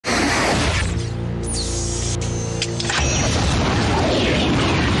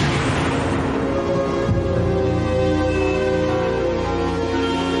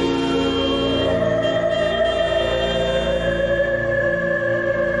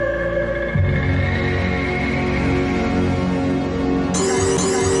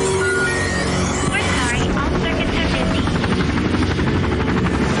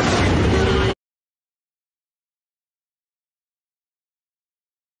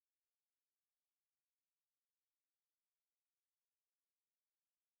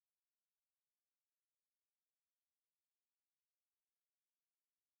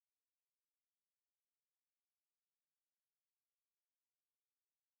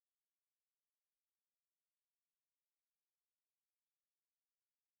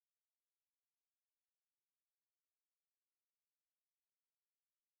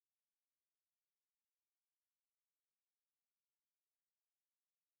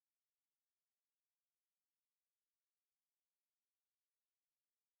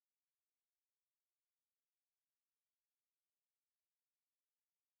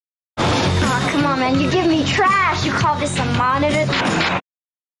on, man. You give me trash. You call this a monitor?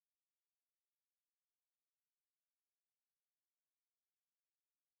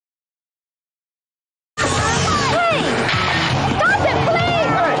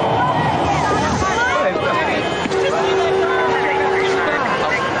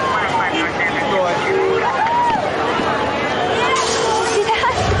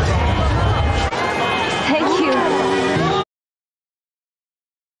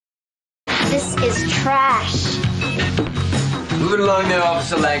 Trash. Move it along there,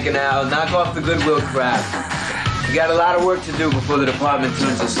 Officer Lankenau. Knock off the goodwill crap. You got a lot of work to do before the department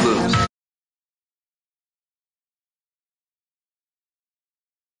turns us loose.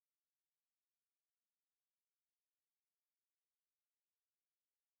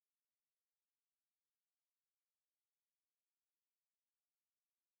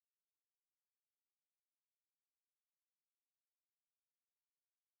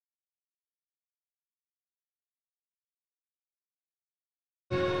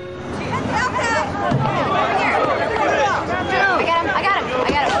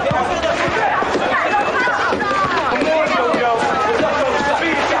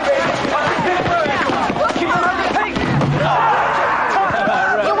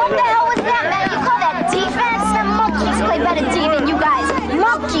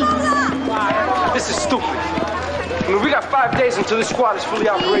 Until this squad is fully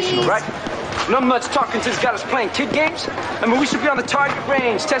operational, right? Not much talking since got us playing kid games. I mean, we should be on the target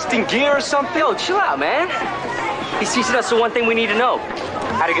range, testing gear or something. Yo, chill out, man. He's teaching us the one thing we need to know.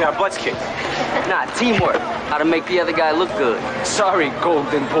 How to get our butts kicked. Nah, teamwork. How to make the other guy look good. Sorry,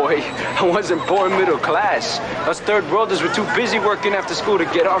 golden boy. I wasn't born middle class. Us third worlders were too busy working after school to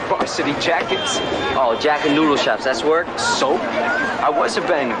get our varsity jackets. Oh, Jack and Noodle Shops, that's work? So? I was a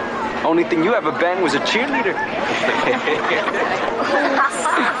banger. Only thing you ever banged was a cheerleader.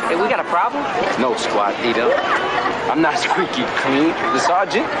 Hey, we got a problem? No, squad leader. I'm not squeaky clean. The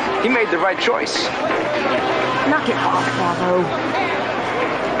sergeant, he made the right choice. Knock it off, Bravo.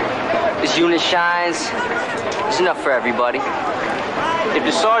 This unit shines. It's enough for everybody. If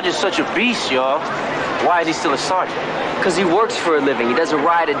the sergeant's such a beast, y'all, why is he still a sergeant? Because he works for a living. He doesn't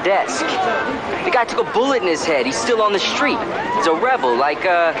ride a desk. The guy took a bullet in his head. He's still on the street. He's a rebel, like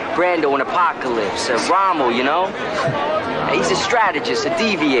Brando in Apocalypse, Rommel, you know? He's a strategist, a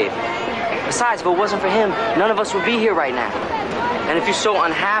deviator. Besides, if it wasn't for him, none of us would be here right now. And if you're so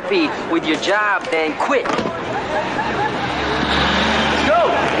unhappy with your job, then quit.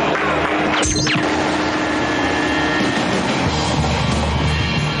 Go!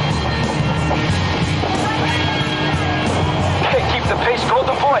 Keep the pace,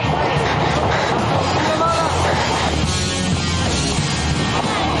 golden boy.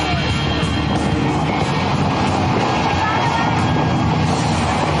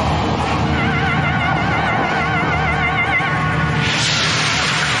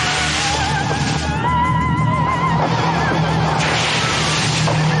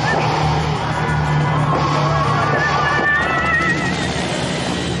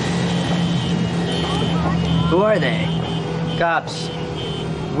 Who are they? Cops.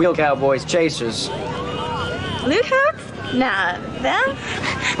 Wheel cowboys, chasers. Loot hooks? Nah, them?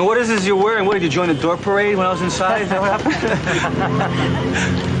 And what is this you're wearing? What, did you join the door parade when I was inside? Is that what happened?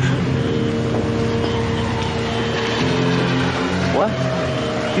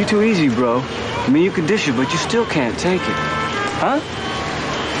 What? You're too easy, bro. I mean, you can dish it, but you still can't take it. Huh?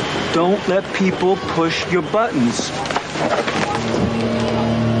 Don't let people push your buttons.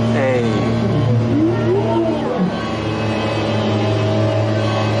 Hey.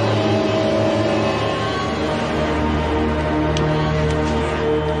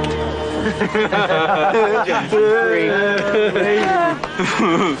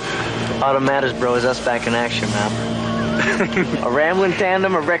 All that matters, bro, is us back in action, man. A rambling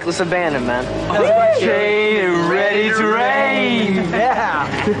tandem, a reckless abandon, man. Chain and ready to rain. Yeah.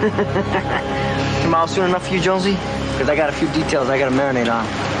 Tomorrow soon enough for you, Jonesy? Because I got a few details I got to marinate on.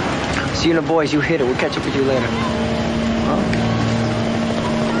 See you and the boys. You hit it. We'll catch up with you later.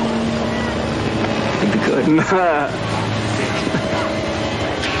 Be good.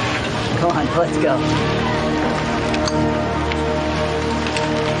 Come on, let's go.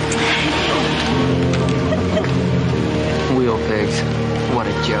 Wheel pigs. What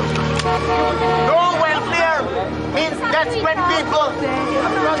a joke. No welfare means desperate people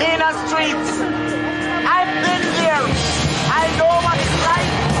in the streets. I've been there. I know what it's like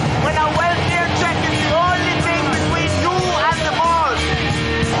when a welfare check is the only thing between you and the boss.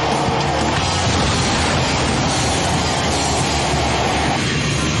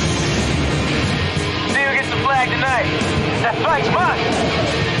 See who gets the flag tonight. That flag's mine.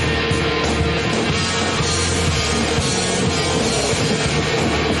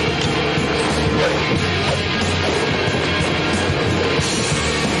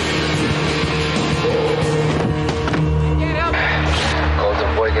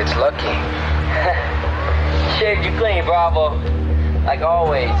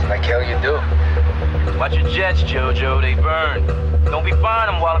 always. Like hell you do. Watch your jets, Jojo, they burn. Don't be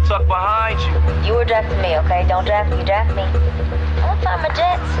buying them while I'm tucked behind you. You were drafting me, okay? Don't draft me, draft me. I won't find my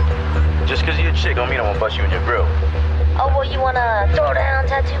jets. Just because you're a chick don't mean I'm gonna bust you in your grill. Oh, well, you wanna throw down,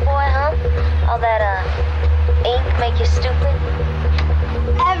 tattoo boy, huh? All that, ink make you stupid?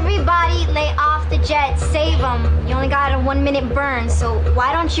 Everybody lay off the jet. Save them. You only got a 1-minute burn, so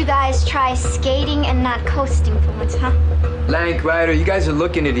why don't you guys try skating and not coasting for once, huh? Lank, Ryder, you guys are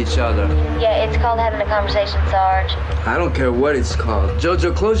looking at each other. Yeah, it's called having a conversation, Sarge. I don't care what it's called.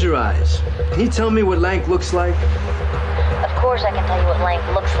 Jojo, close your eyes. Can you tell me what Lank looks like? Of course I can tell you what Lank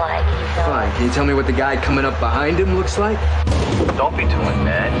looks like. He's, Fine. Can you tell me what the guy coming up behind him looks like? Don't be doing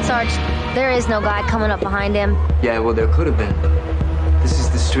that. Sarge, there is no guy coming up behind him. Yeah, well, there could have been. This is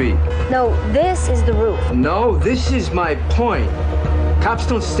the street. No, this is the roof. No, this is my point. Cops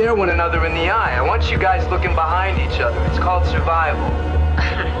don't stare one another in the eye. I want you guys looking behind each other. It's called survival.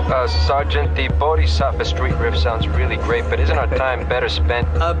 Sergeant, the Bodhisattva street riff sounds really great, but isn't our time better spent?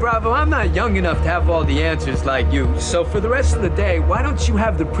 Bravo, I'm not young enough to have all the answers like you. So for the rest of the day, why don't you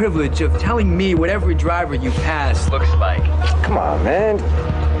have the privilege of telling me what every driver you pass looks like? Come on, man.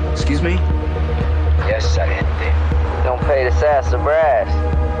 Excuse me? Yes, Sergeant. Don't pay the sass the brass.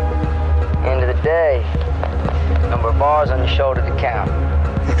 End of the day, number of bars on your shoulder to count.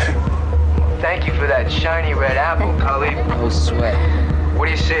 Thank you for that shiny red apple, Cully. No sweat. What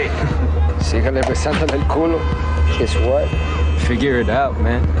do you see? Sígale besándole el culo. Guess what? Figure it out,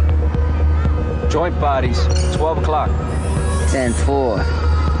 man. Joint bodies, 12 o'clock. 10-4.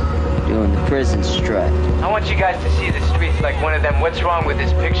 Doing the prison strut. I want you guys to see the streets like one of them what's wrong with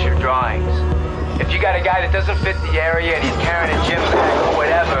this picture drawings. If you got a guy that doesn't fit the area and he's carrying a gym bag or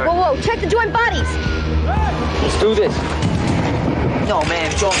whatever... Whoa, check the joint bodies. Let's do this. No,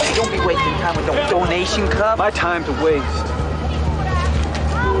 man, don't be wasting time with no donation cup. My time to waste.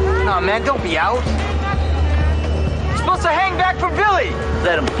 No, man, don't be out. You're supposed to hang back for Billy.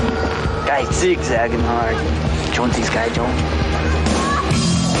 Let him. Guy's zigzagging hard. Jonesy's guy, Jones.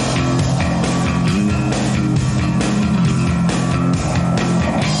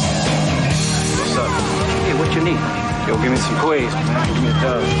 What's up? Hey, what you need? Yo, give me some plays, man. Give me a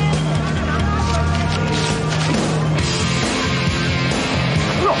dub.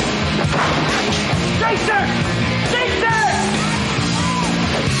 Jason! Jason!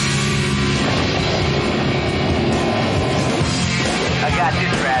 I got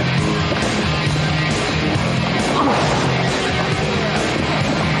this, Travis.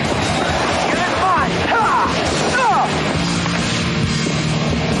 You're fine. Come on!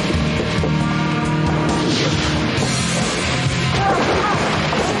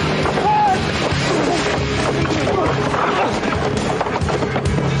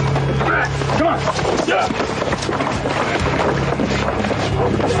 Yeah.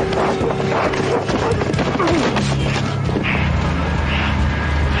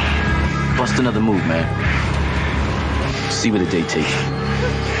 Bust another move, man. See where the day takes you.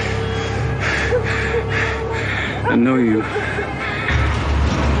 I know you.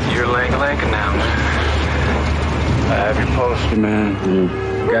 You're Lanka now, man. I have your poster, man.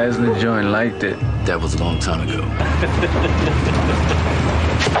 Guys in the joint liked it. That was a long time ago.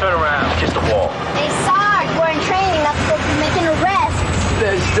 Turn around, kiss the wall. Hey, Sarge, we're in training, not supposed to be making arrests.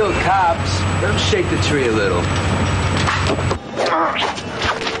 There's still cops. Let them shake the tree a little.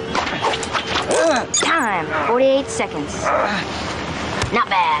 Time, 48 seconds. Not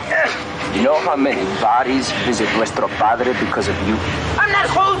bad. You know how many bodies visit Nuestro Padre because of you? I'm not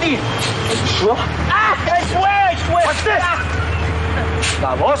holding! Are you sure? I swear! What's this?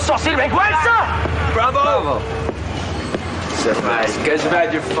 Baboso, sinvergüenza! Bravo! Right, you guys have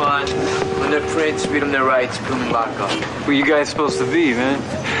had your fun. When they're prints, read them their rights, put them in lockup. Where you guys supposed to be, man?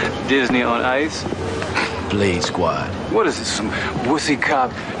 Disney on Ice? Blade Squad. What is this, some wussy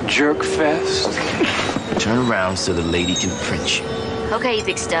cop jerk fest? Turn around so the lady can print you. Okay, you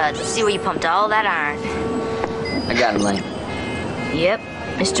big stud. Let's see where you pumped all that iron. I got him, Lane. Yep,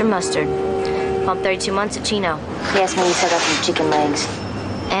 Mr. Mustard. Pumped 32 months at Chino. Yes, when you set up some chicken legs.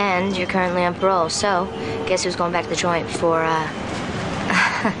 And you're currently on parole, so guess who's going back to the joint for,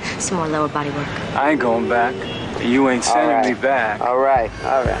 some more lower body work. I ain't going back. You ain't sending me back. All right.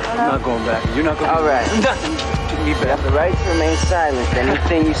 I'm not going back. You're not going All right. nothing to me You back. have the right to remain silent.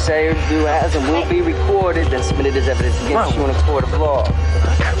 Anything you say or do has and will be recorded, then submitted as evidence against you in a court of law.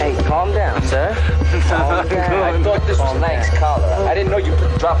 Hey, calm down, sir. Calm down. I thought this was Lank's collar. I didn't know you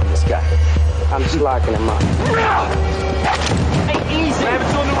could drop this guy. I'm just locking him up. Hey, easy.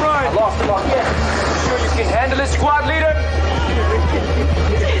 Rabbit's on the run. I lost him again. You sure you can handle it, squad leader?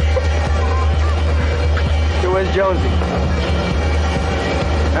 So where's Jonesy?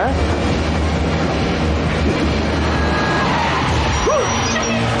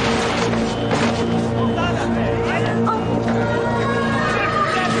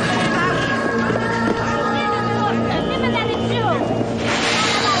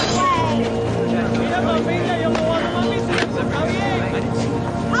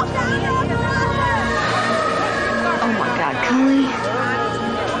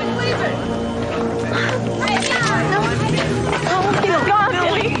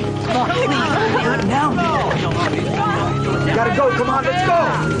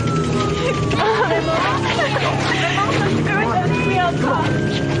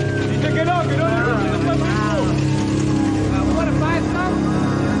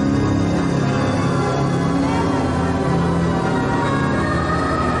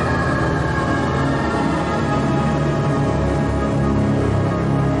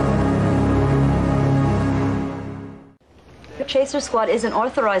 Chaser Squad isn't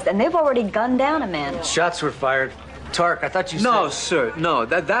authorized, and they've already gunned down a man. Shots were fired. Tark, I thought you said... No, sir, no.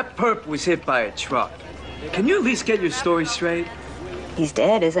 That perp was hit by a truck. Can you at least get your story straight? He's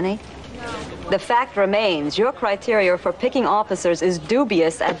dead, isn't he? The fact remains, your criteria for picking officers is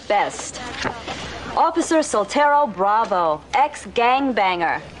dubious at best. Officer Soltero Bravo,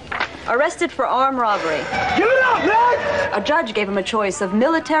 ex-gangbanger. Arrested for armed robbery. Give it up, man! A judge gave him a choice of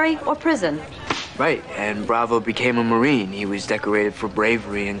military or prison. Right, and Bravo became a Marine. He was decorated for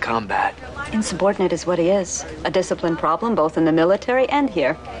bravery in combat. Insubordinate is what he is. A discipline problem both in the military and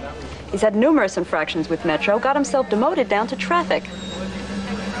here. He's had numerous infractions with Metro, got himself demoted down to traffic.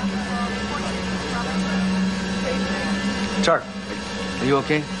 Tark, are you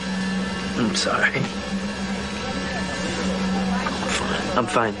okay? I'm sorry. I'm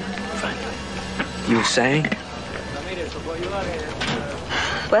fine. You were saying?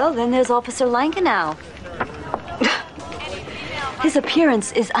 Well, then there's Officer Lankenau. His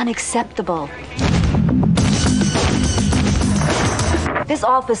appearance is unacceptable. This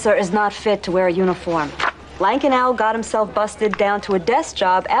officer is not fit to wear a uniform. Lankenau got himself busted down to a desk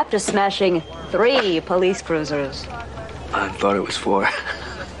job after smashing 3 police cruisers. I thought it was 4.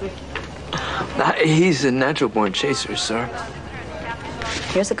 He's a natural-born chaser, sir.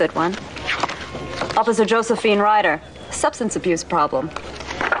 Here's a good one. Officer Josephine Ryder, substance abuse problem.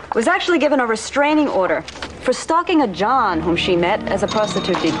 Was actually given a restraining order for stalking a John whom she met as a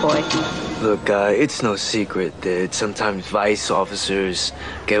prostitute decoy. Look, it's no secret that sometimes vice officers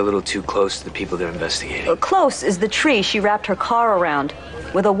get a little too close to the people they're investigating. Close is the tree she wrapped her car around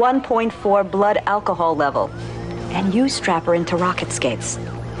with a 1.4 blood alcohol level. And you strap her into rocket skates.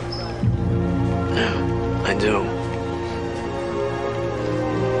 Yeah, I do.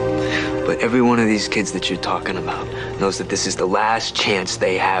 But every one of these kids that you're talking about knows that this is the last chance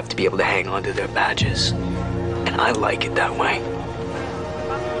they have to be able to hang on to their badges. And I like it that way.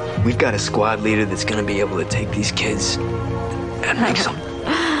 We've got a squad leader that's gonna be able to take these kids and make some...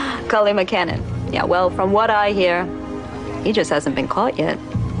 Cully McKinnon. Yeah, well, from what I hear, he just hasn't been caught yet.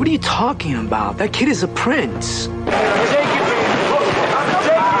 What are you talking about? That kid is a prince.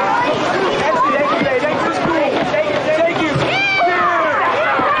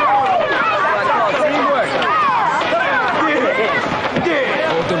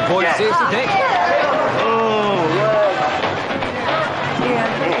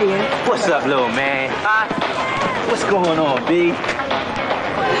 What's up, little man? Huh? What's going on, B? He's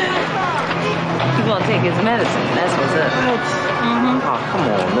gonna take his medicine. That's what's up. Oh, come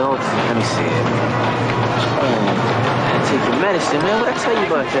on, Milt. Let me see it. Man, take your medicine, man. What I tell you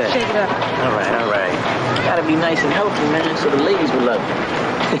about that? Shake it up. All right. Gotta be nice and healthy, man, so the ladies will love you.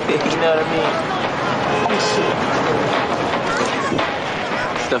 You know what I mean? Let me see.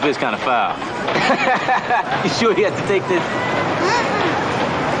 Stuff is kind of foul. You sure you have to take this?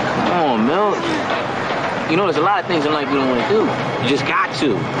 Come on, Milt. You know, there's a lot of things in life you don't want to do. You just got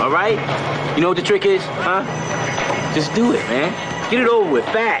to, all right? You know what the trick is, huh? Just do it, man. Get it over with,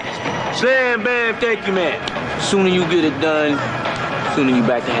 fast. Slam, bam, thank you, man. Sooner you get it done, sooner you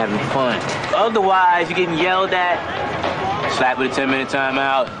back to having fun. Otherwise, you're getting yelled at, slap with a 10-minute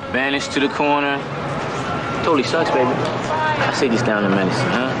timeout, banished to the corner. Totally sucks, baby. I say this down in medicine,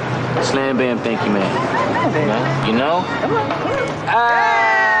 huh? Slam, bam, thank you, man. You know?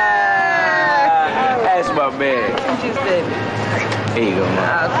 That's my man. Cheers, baby. Here you go,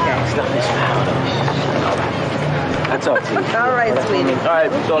 man. Okay. Stuff is foul, though. I'll talk to you. All right, sweetie. All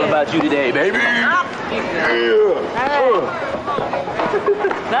right, it's all about you today, baby.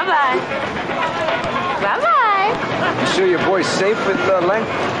 Bye-bye. Bye-bye. You sure your boy's safe with Lank?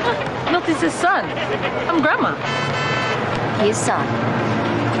 Miltie's his son. I'm grandma. His son.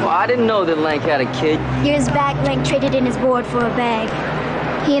 Well, I didn't know that Lank had a kid. Years back, Lank traded in his board for a bag.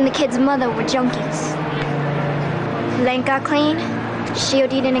 He and the kid's mother were junkies. Lank got clean. She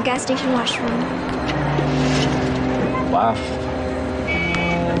OD'd in a gas station washroom. Wow.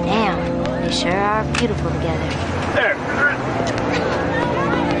 Damn, they sure are beautiful together.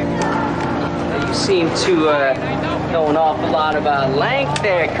 You seem to know an awful lot about Lank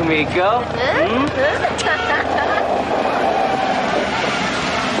there, Kamiko.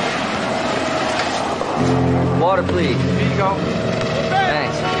 Water, please. Here you go.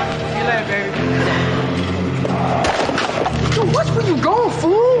 Thanks. See you later, baby. Dude, watch where you going,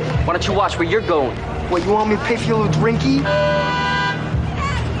 fool? Why don't you watch where you're going? What, you want me to pay for your little drinky?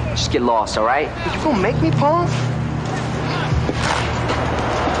 Just get lost, all right? You gonna make me, Paul?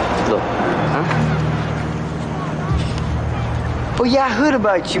 Look, huh? Oh, yeah, I heard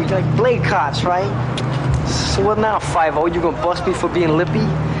about you. You're like Blade Cops, right? So what now, 5-0? You gonna bust me for being lippy?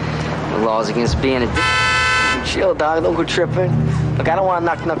 The law's against being a dick. Chill, dog. Don't go tripping. Look, I don't want to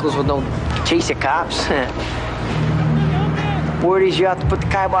knock knuckles with no chaser cops. Word is you have to put the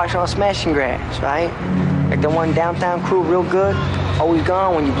kibosh on smashing grass, right? Like the one downtown crew, real good. Always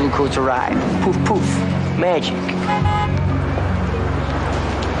gone when you blue coats arrive. Poof, poof. Magic.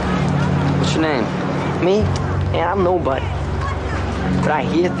 What's your name? Me? Man, I'm nobody. But I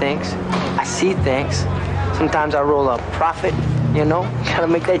hear things. I see things. Sometimes I roll a profit, you know? Gotta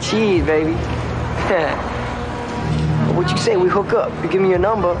make that cheese, baby. What you say? We hook up. You give me your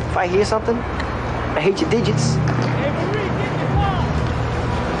number. If I hear something, I hate your digits.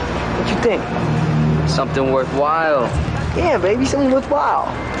 What you think? Something worthwhile. Yeah, baby, something worthwhile.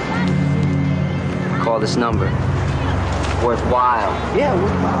 Call this number. Worthwhile. Yeah,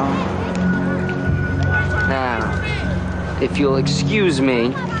 worthwhile. Now, if you'll excuse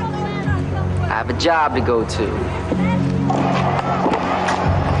me, I have a job to go to.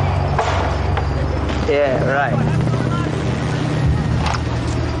 Yeah, right.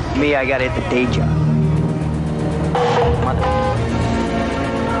 Me, I gotta hit the day job. Mother.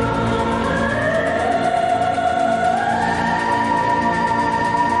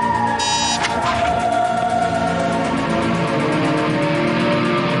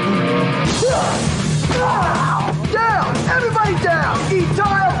 Down! Everybody down! Eat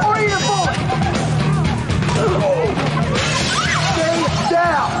tile or eat a bullet! Stay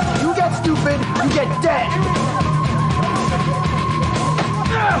down! You get stupid, you get dead!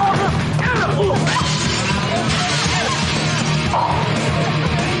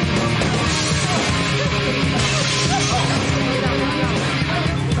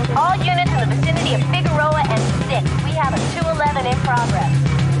 All units in the vicinity of Figueroa and 6. We have a 211 in progress.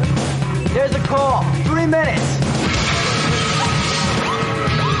 There's a call. 3 minutes.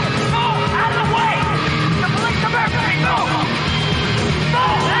 Out of the way! The police emergency! Move!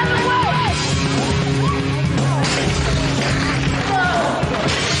 Move! Out of the way!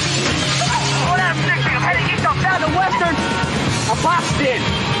 Go down 60. I'm heading east off down to Western. I'm boxed in.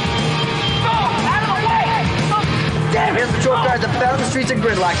 Move! Out of the way! Damn it! Patrol cars up down the streets of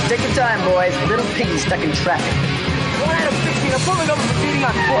gridlock. Take your time, boys. Little piggy stuck in traffic. Go ahead, I'm 16. I'm pulling over for speeding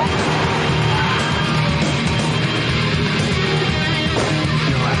on foot.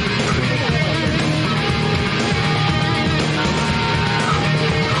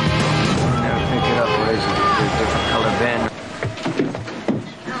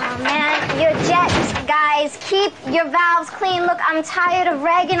 Your jets, guys, keep your valves clean. Look, I'm tired of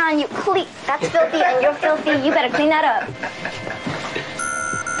ragging on you. Please, that's filthy and you're filthy. You better clean that up.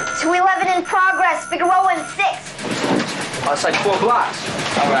 211 in progress. Figueroa and 6. Oh, it's like 4 blocks.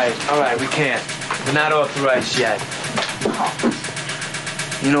 All right, we can't. We're not authorized yet.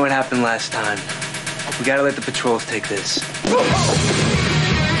 You know what happened last time. We gotta let the patrols take this.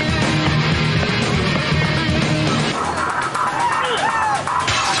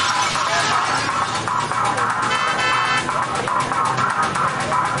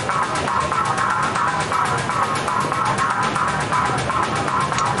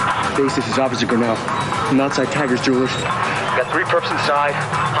 This is Officer Grinnell. I'm outside Tiger's Jewelers. Got 3 perps inside.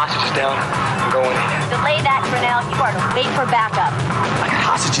 Hostages down. I'm going in. Delay that, Grinnell. You are to wait for backup. I got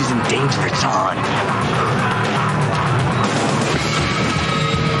hostages in danger. It's on.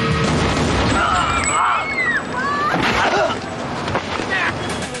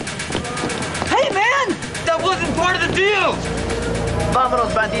 Hey, man! That wasn't part of the deal!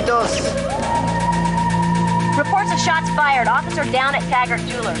 Vámonos, banditos. Reports of shots fired. Officer down at Taggart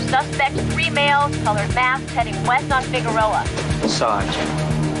Jewelers. Suspect 3 males, colored masks, heading west on Figueroa. Sarge,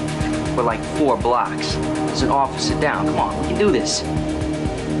 we're like 4 blocks. There's an officer down. Come on, we can do this.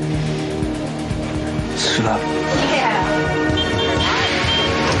 Suit up.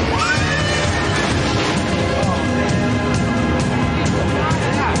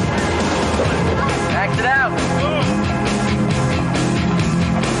 Act it out.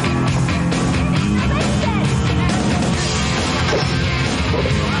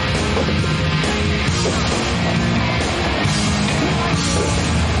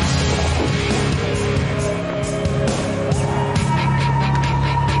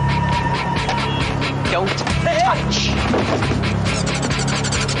 Don't touch.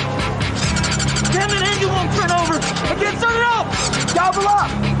 Damn it, engine won't turn over. I can't turn it off. Double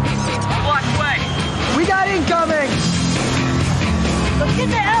up. Watch way. We got incoming. Let's get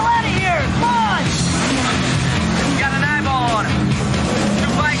the hell out of here. Come on. Got an eyeball on him.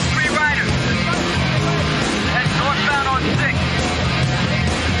 2 bikes, 3 riders. Head northbound on 6.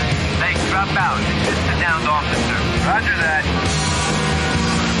 Thanks, drop out. Assist the downed officer. Roger that.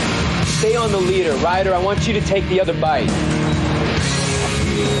 Stay on the leader. Ryder, I want you to take the other bike.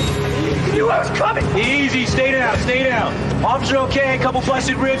 knew I was coming. Easy, stay down, stay down. Arms are okay, a couple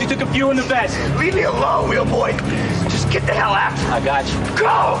busted ribs, you took a few in the vest. Leave me alone, wheel boy. Just get the hell after it. I got you.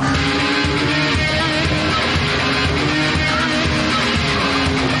 Go!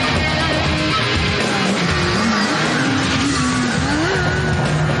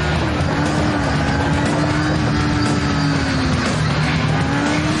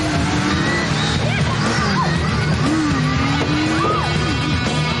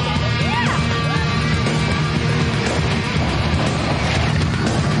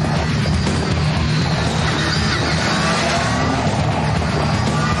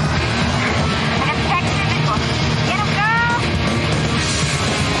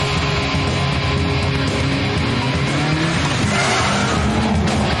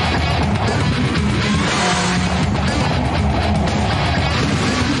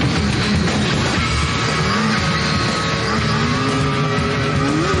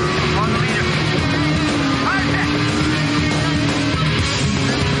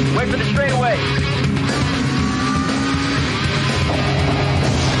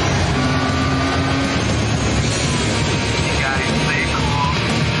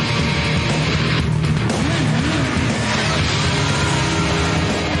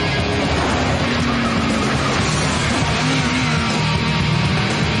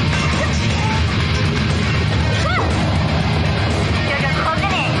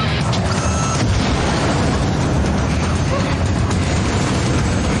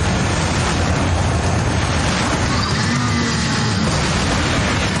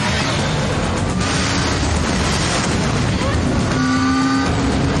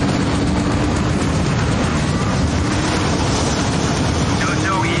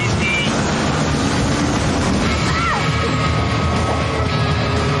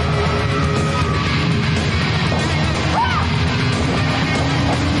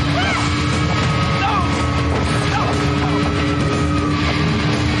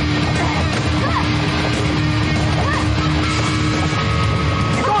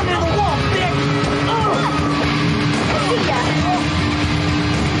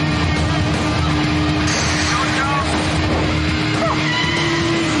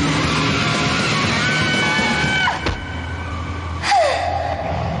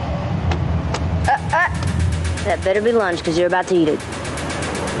 That better be lunch, because you're about to eat it.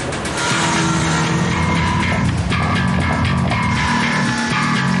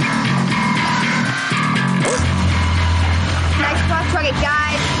 Nice bucket,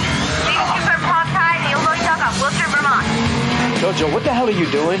 guys. Wilshire, Vermont. Jojo, what the hell are you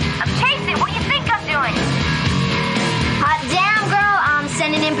doing? I'm chasing. What do you think I'm doing? Hot damn, girl. I'm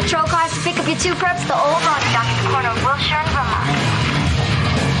sending in patrol cars to pick up your two preps. The old road down at the corner of Wilshire and Vermont.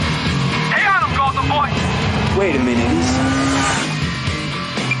 Hey on him, Golden Boy! Wait a minute,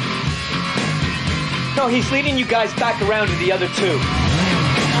 No, he's leading you guys back around to the other two.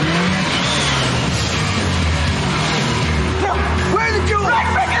 Where are the jewels? I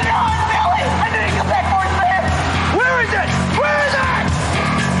freaking know, Billy! I didn't come back for it there! Where is it? Where is it?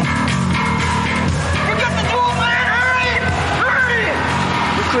 You got the jewels, man! Hurry! Hurry!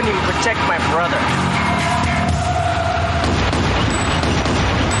 We couldn't even protect my brother.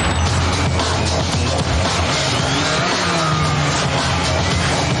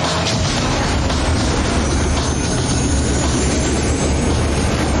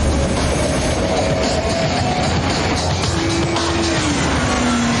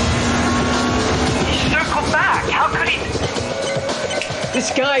 This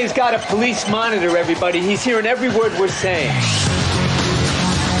guy has got a police monitor, everybody. He's hearing every word we're saying.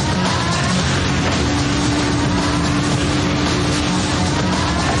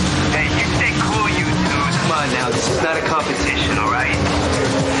 Hey, you stay cool, you dudes. Come on now, this is not a competition, all right?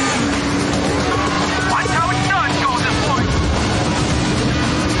 Watch how it's done, Golden Boy.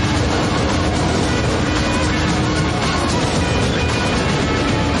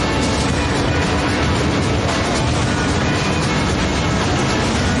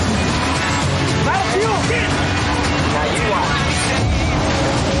 Now you watch.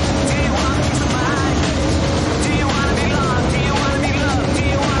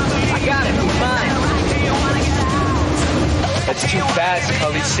 I got it. He's mine. That's too fast,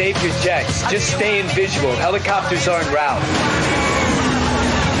 Cully. Save your jets. Just stay in visual. Helicopters are en route.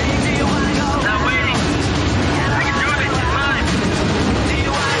 Not waiting. I can do this. It's mine.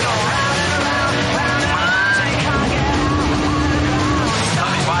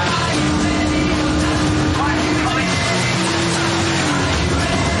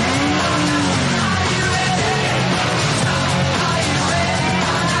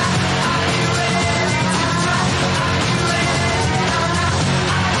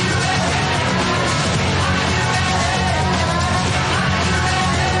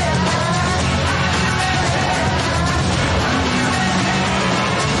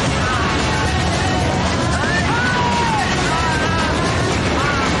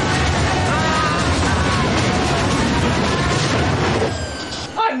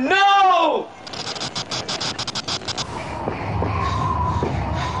 no!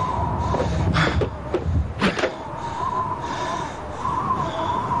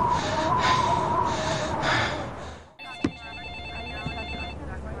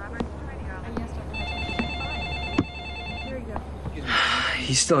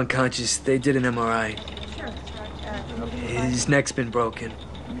 He's still unconscious. They did an MRI. His neck's been broken.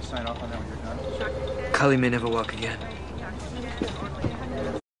 Can you sign off on that when you're done? Cully may never walk again.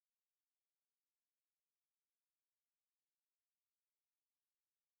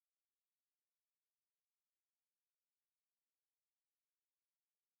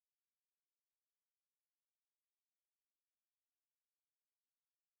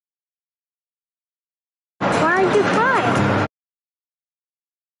 Why did you cry?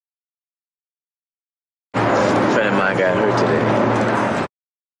 A friend of mine got hurt today.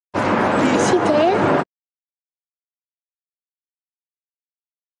 Is he dead?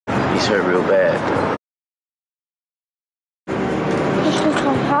 He's hurt real bad. He should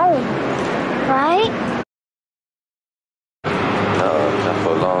come home, right? No, not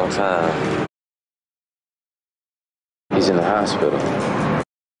for a long time. He's in the hospital.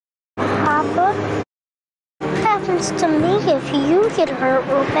 Papa? What happens to me if you get hurt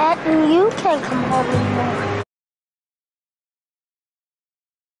real bad and you can't come home anymore?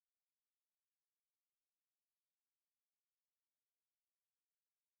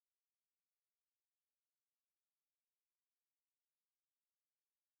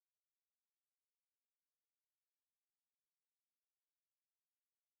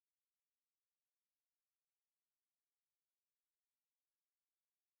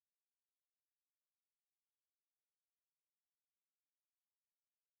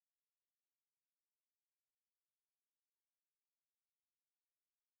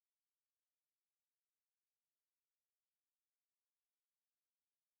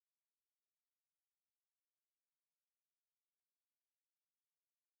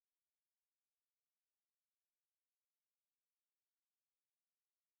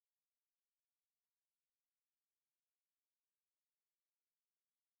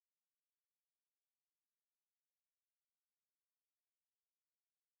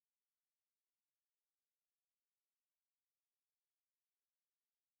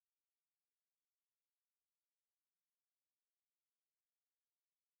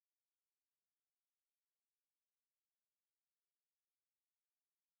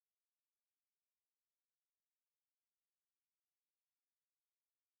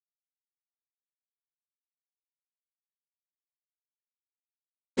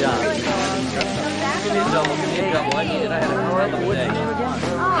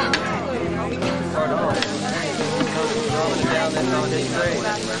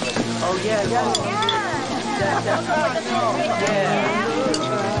 Oh, yeah, yeah.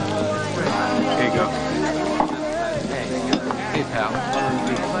 Here you go. Hey, pal.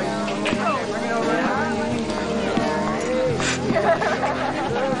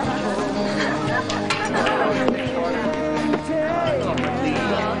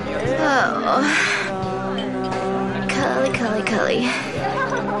 Oh. Cully.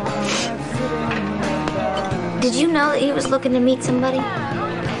 Did you know that he was looking to meet somebody?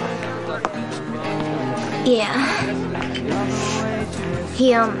 Yeah.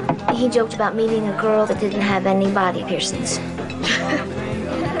 He joked about meeting a girl that didn't have any body piercings.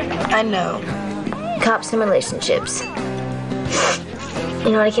 I know. Cops and relationships.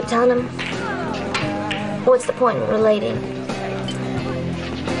 You know what I keep telling him? What's the point in relating?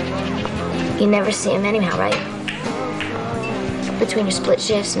 You never see him anyhow, right? Between your split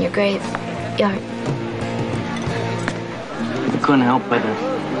shifts and your graveyard. You couldn't help but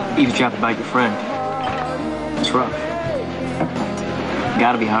eavesdrop about your friend. It's rough.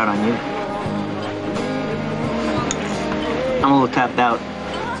 Gotta be hard on you. I'm a little tapped out.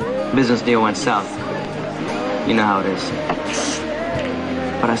 Business deal went south. You know how it is.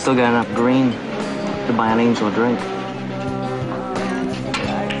 But I still got enough green to buy an angel a drink.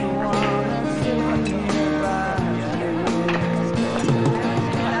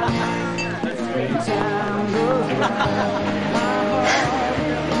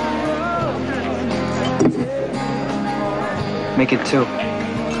 Make it 2.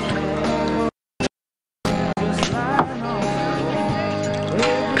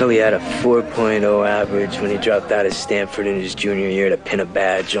 Cully had a 4.0 average when he dropped out of Stanford in his junior year to pin a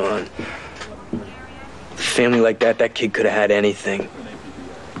badge on. A family like that kid could have had anything.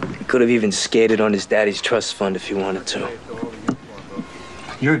 He could have even skated on his daddy's trust fund if he wanted to.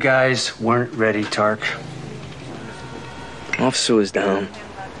 Your guys weren't ready, Tark. Officer was down.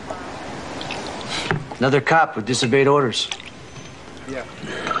 Another cop who disobeyed orders. Yeah.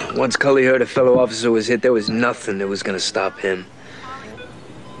 Once Cully heard a fellow officer was hit, there was nothing that was gonna stop him.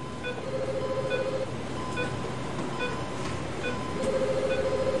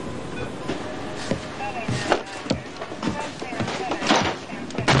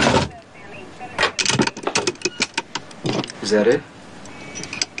 Is that it?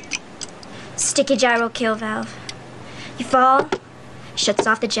 Sticky gyro kill valve. You fall, shuts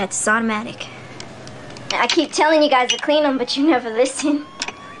off the jets. It's automatic. I keep telling you guys to clean them, but you never listen.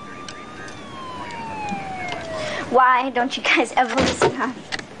 Why don't you guys ever listen, huh?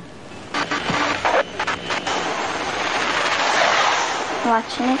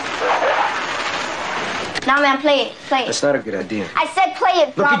 Watching it. Now, man, play it. Play it. That's not a good idea. I said play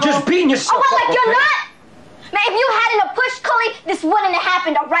it, Bravo. Look, you're just beating yourself up. Oh, well, up, like you're okay? not? Man, if you hadn't have pushed Cully, this wouldn't have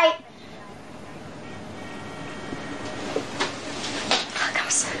happened, all right? Fuck,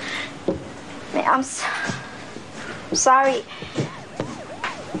 I'm sorry.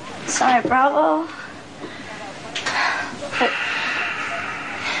 Sorry, Bravo. But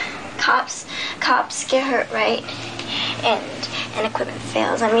cops get hurt, right? And equipment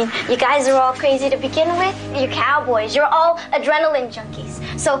fails. I mean, you guys are all crazy to begin with. You're cowboys. You're all adrenaline junkies.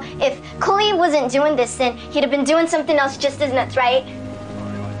 So if Cully wasn't doing this, then he'd have been doing something else just as nuts, right?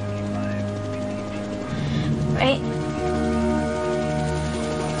 Right?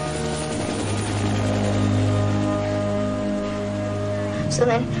 So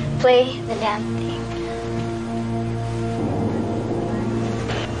then, play the damn thing.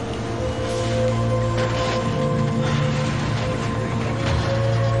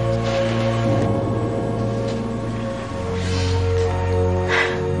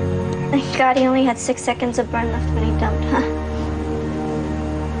 Thank God he only had 6 seconds of burn left when he dumped, huh?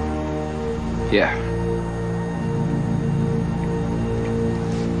 Yeah.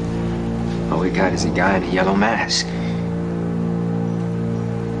 All we got is a guy in a yellow mask.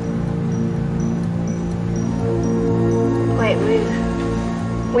 Wait,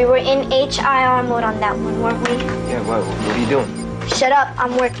 we were in HIR mode on that one, weren't we? Yeah, what are you doing? Shut up,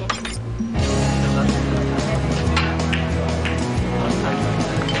 I'm working.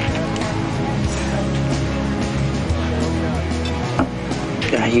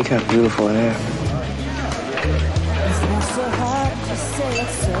 Yeah, you got beautiful hair.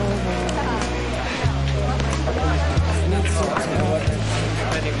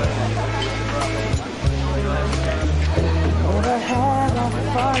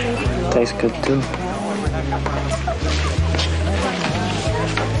 Tastes good too.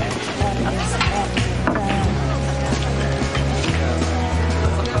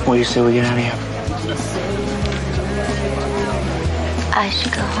 What do you say we get out of here? I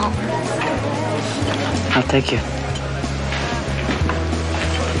should go home. I'll take you.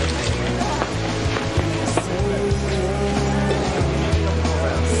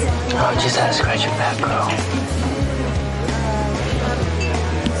 Oh, just had to scratch your back, girl.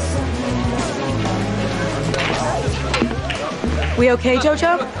 We okay,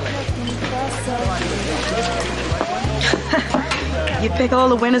 Jojo? You pick all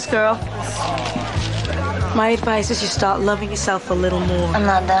the winners, girl. My advice is you start loving yourself a little more. I'm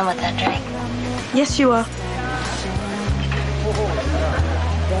not done with that drink. Yes, you are.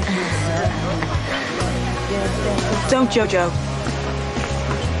 Don't, Jojo.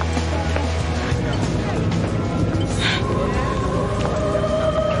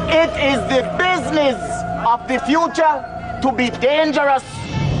 It is the business of the future to be dangerous.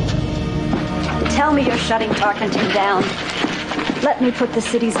 Tell me you're shutting Tarkenton down. Let me put the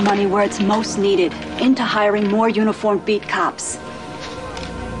city's money where it's most needed, into hiring more uniformed beat cops.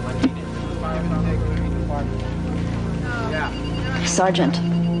 Sergeant,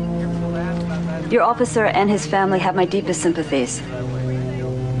 your officer and his family have my deepest sympathies.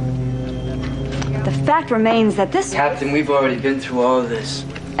 The fact remains that this... Captain, we've already been through all of this.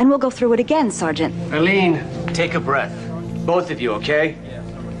 And we'll go through it again, Sergeant. Eileen, take a breath. Both of you, okay?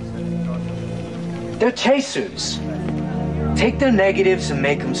 They're chasers. Take their negatives and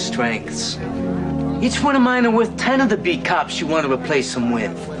make them strengths. Each one of mine are worth 10 of the beat cops you want to replace them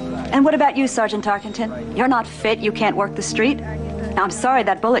with. And what about you, Sergeant Tarkenton? You're not fit, you can't work the street? Now, I'm sorry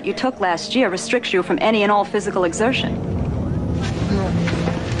that bullet you took last year restricts you from any and all physical exertion.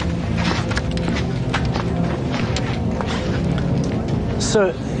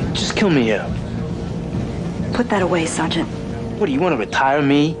 Sir, just kill me here. Put that away, Sergeant. What, do you want to retire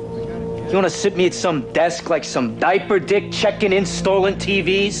me? You want to sit me at some desk like some diaper dick checking in stolen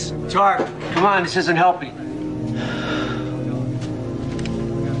TVs? Tark, come on, this isn't helping.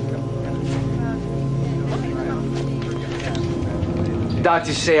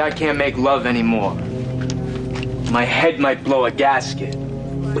 Doctors say I can't make love anymore. My head might blow a gasket.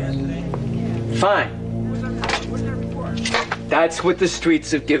 Fine. That's what the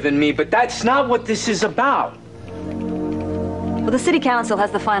streets have given me, but that's not what this is about. Well, the city council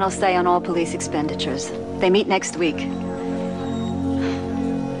has the final say on all police expenditures. They meet next week.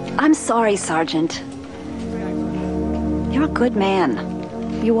 I'm sorry, Sergeant. You're a good man.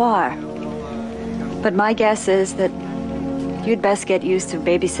 You are. But my guess is that you'd best get used to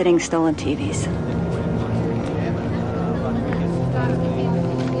babysitting stolen TVs.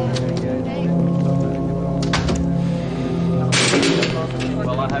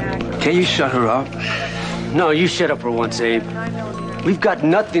 Can you shut her up? No, you shut up for once, Abe. We've got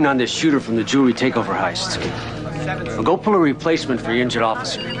nothing on this shooter from the jewelry takeover heist. Well, go pull a replacement for your injured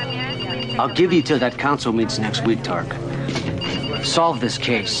officer. I'll give you till that council meets next week, Tark. Solve this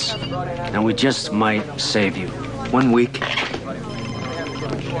case, and we just might save you. 1 week?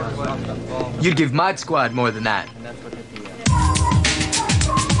 You'd give Mod Squad more than that.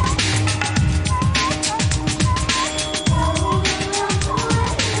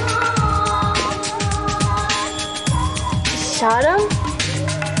 Shot him?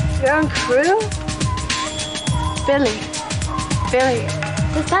 You're on crew? Billy,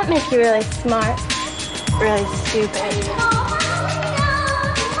 does that make you really smart? Really stupid?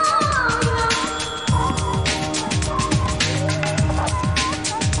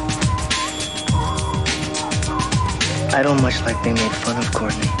 I don't much like being made fun of,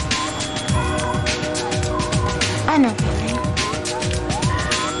 Courtney. I know.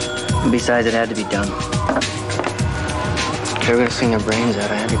 Besides, it had to be done. If they were gonna sing their brains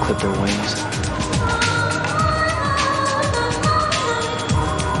out, I had to clip their wings.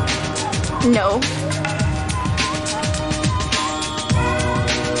 No.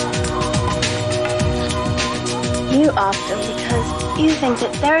 You offed them because you think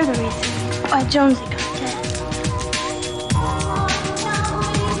that they're the reason why Jonesy got dead.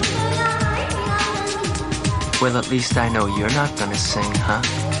 Well, at least I know you're not gonna sing, huh?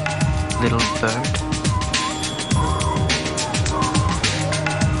 Little bird?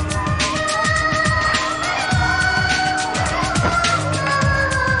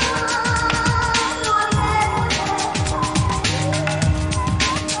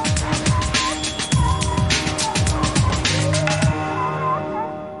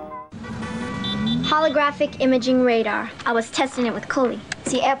 Holographic imaging radar. I was testing it with Cooley.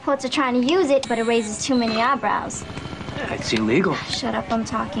 See, airports are trying to use it, but it raises too many eyebrows. It's illegal. Shut up, I'm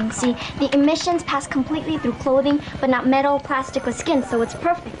talking. See, the emissions pass completely through clothing, but not metal, plastic, or skin, so it's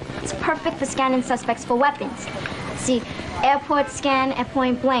perfect. It's perfect for scanning suspects for weapons. See, airport scan at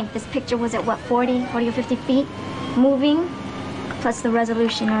point blank. This picture was at, what, 40 or 50 feet? Moving, plus the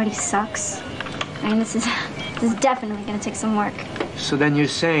resolution already sucks. I mean, this is definitely gonna take some work. So then you're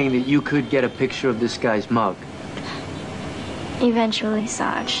saying that you could get a picture of this guy's mug? Eventually,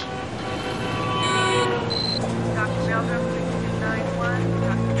 Sarge.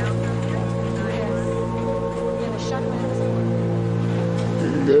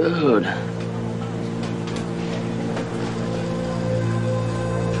 Dude.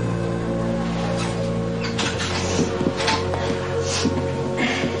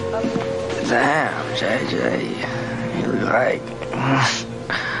 Damn, JJ. You look like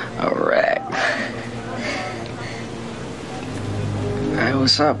a wreck. Hey,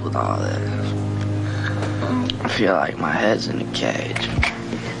 what's up with all this? I feel like my head's in a cage.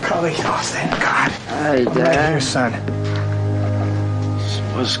 Cully, oh, thank God. Hey, Dad. I'm right here, son.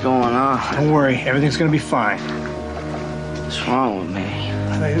 What's going on? Don't worry, everything's gonna be fine. What's wrong with me?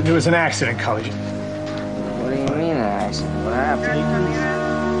 There was an accident, Cully. What do you mean an accident? What happened?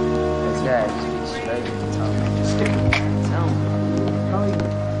 It's Dad. Straight to the top.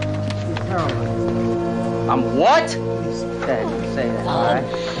 Tell me. I'm what? Dad, say that, all right? I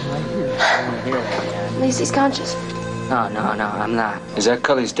want to hear that, Dad. At least he's conscious. No, I'm not. Is that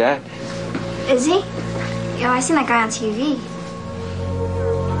Cully's dad? Is he? Yo, I seen that guy on TV.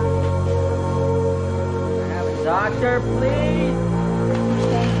 Doctor, please.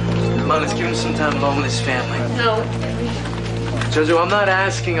 Come on, let's give him some time alone with his family. No. Jojo, I'm not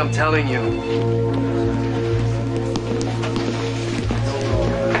asking, I'm telling you.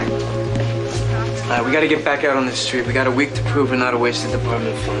 All right, we gotta get back out on the street. We got a week to prove we're not a waste of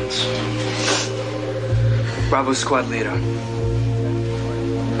department funds. Bravo squad leader.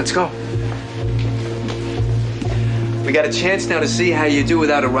 Let's go. We got a chance now to see how you do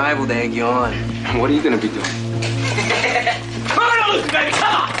without a rival to egg you on. What are you gonna be doing? Come on, baby,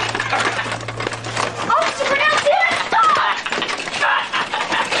 come on! Officer Bernal, stop!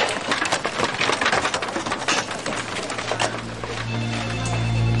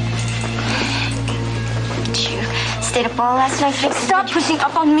 Did you stay up all last night. Stop pushing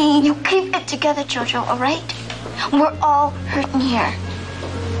up on me. You keep it together, Jojo, all right? We're all hurting here.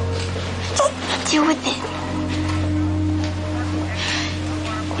 Just deal with it.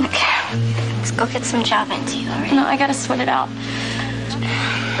 Okay, let's go get some job into you, all right? No, I gotta sweat it out.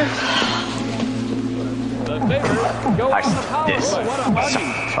 This.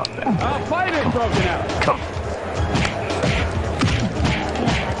 Something. Come.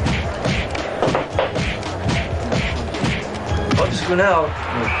 Bubs went out.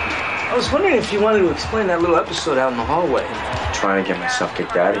 I was wondering if you wanted to explain that little episode out in the hallway. Trying to get myself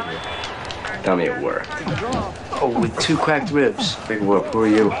kicked out of here. Tell me it worked. Oh, with 2 cracked ribs. Big whoop. Who are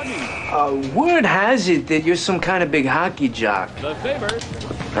you? Word has it that you're some kind of big hockey jock. I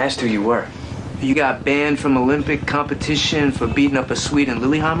asked who you were. You got banned from Olympic competition for beating up a Swede in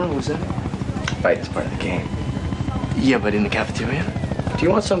Lillehammer, was that? Fight is part of the game. Yeah, but in the cafeteria? Do you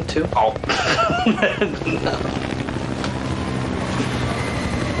want some too? Oh.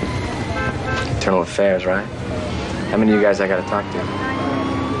 Internal affairs, right? How many of you guys I gotta talk to?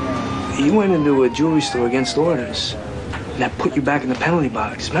 You went into a jewelry store against orders. And that put you back in the penalty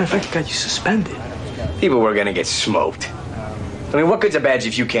box. Matter of fact, it got you suspended. People were gonna get smoked. I mean, what good's a badge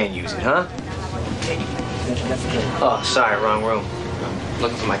if you can't use it, huh? Oh, sorry, wrong room.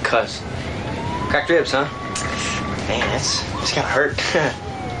 Looking for my cuss. Cracked ribs, huh? Man, that's gotta hurt.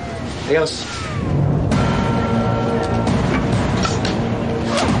 Adios.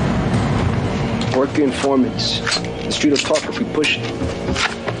 Worker informants. The street will talk if we push it.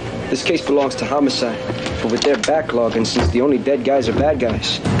 This case belongs to homicide, but with their backlog, and since the only dead guys are bad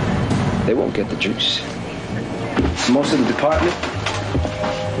guys, they won't get the juice. Most of the department,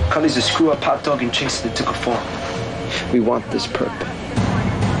 Cully's a screw-up hot dog and chaser that took a fall. We want this perp.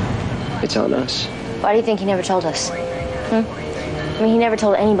 It's on us. Why do you think he never told us? I mean, he never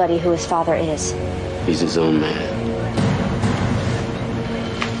told anybody who his father is. He's his own man.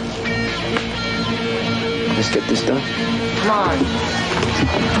 Let's get this done. Come on.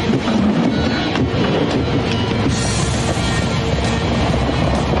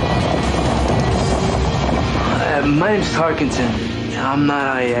 My name's Tarkenton. I'm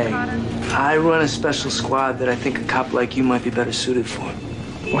not IA. I run a special squad that I think a cop like you might be better suited for.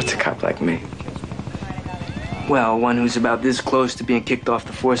 What's a cop like me? Well, one who's about this close to being kicked off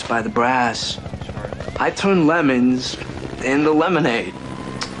the force by the brass. I turn lemons into lemonade.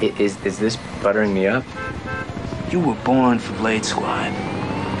 Is this buttering me up? You were born for Blade Squad.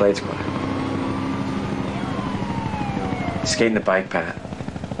 Blade Squad. Skating the bike path.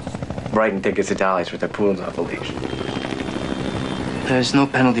 Writing tickets to Dolly's with their poodles off a leash. There's no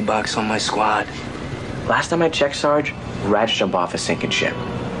penalty box on my squad. Last time I checked, Sarge, rats jump off a sinking ship.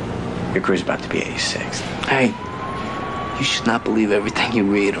 Your crew's about to be 86th. Hey, you should not believe everything you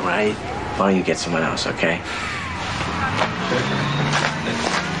read, all right? Why don't you get someone else, okay?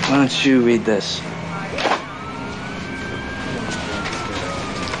 Why don't you read this?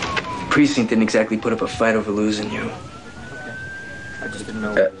 Precinct didn't exactly put up a fight over losing you. I just didn't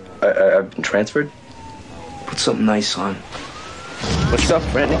know. I've been transferred? Put something nice on. What's up,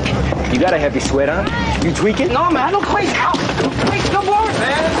 Brendan? You got a heavy sweat on? You tweaking? No, man, don't quit. Ow! Wait, no more,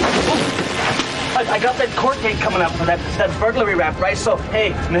 man. I got that court date coming up for that burglary rap, right? So,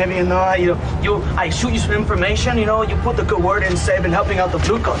 hey, maybe I shoot you some information, you put the good word in, say I've been helping out the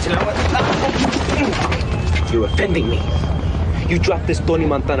blue coats, You're offending me. You drop this Tony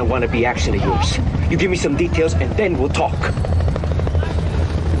Montana wannabe action of yours. You give me some details, and then we'll talk.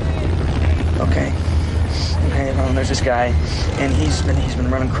 Okay. Hey, there's this guy, and he's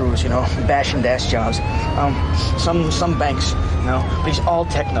been running crews, bashing dash jobs. Some banks, but he's all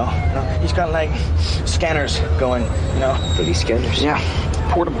techno. He's got like scanners going, For these scanners? Yeah,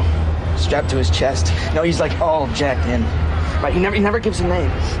 portable, strapped to his chest. He's like all jacked in. Right, he never gives a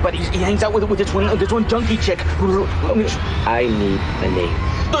name, but he hangs out with this one junkie chick who. I need a name.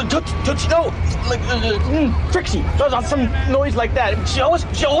 Trixie. Some noise like that. She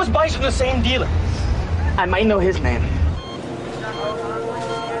always buys from the same dealer. I might know his name.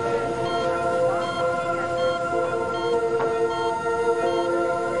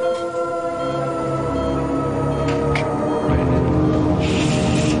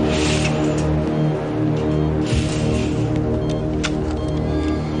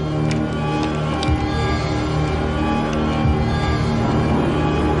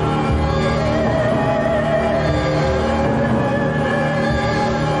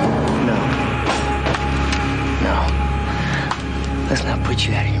 Let's not put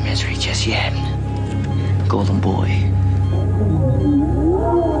you out of your misery just yet. Golden boy.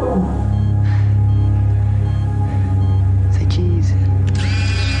 Say cheese.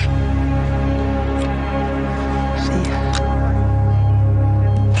 See ya.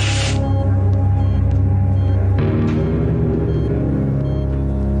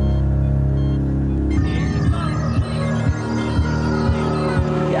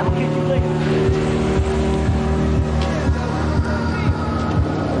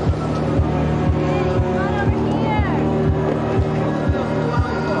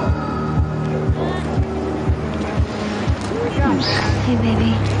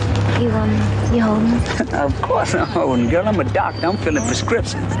 Of course I'm holding, girl. I'm a doctor. I'm filling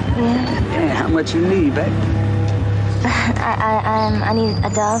prescriptions. Yeah, how much you need, babe? I need a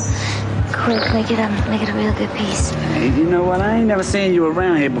dove. Quick, make it a real good piece. Hey, you know what? I ain't never seen you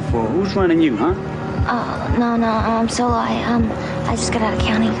around here before. Who's running you, huh? No, I'm solo. I just got out of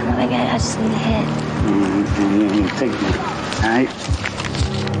county. I just need a hit. Yeah, take it. All right.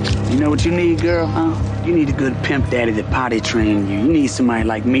 You know what you need, girl, huh? You need a good pimp daddy to potty train you. You need somebody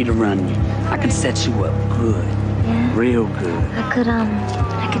like me to run you. I can set you up good. Yeah. Real good. I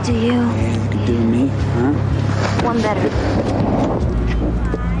could do you. Yeah, you could do me, huh? One better.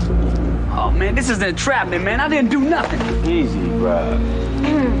 Oh, man, this is an entrapment, man. I didn't do nothing. Easy, bro.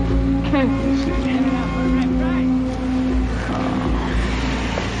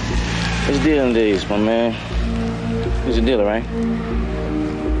 What's the deal in these, my man? He's a dealer, right?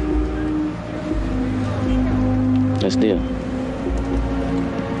 Let's deal.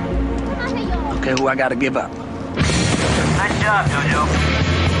 Okay, who I gotta give up? Nice job, Jojo.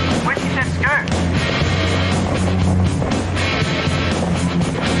 Where'd you set skirt?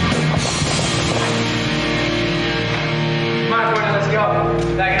 Come on, Corin, let's go.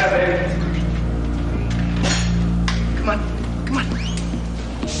 Back it up, baby. Come on.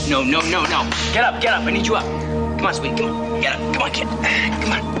 No. Get up. I need you up. Come on, sweetie, come on. Get up. Come on, kid.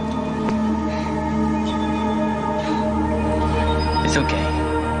 Come on.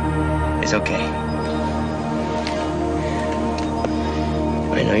 It's okay.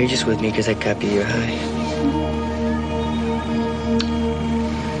 I know you're just with me because I copy your high.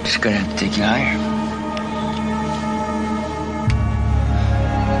 Just gonna have to take you higher.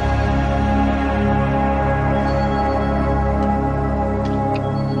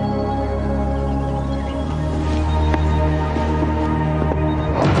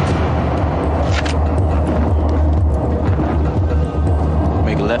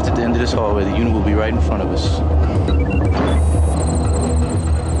 Left at the end of this hallway, the unit will be right in front of us.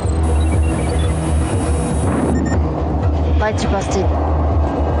 Lights are busted.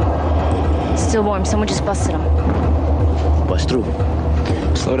 Still warm. Someone just busted them. Bust through.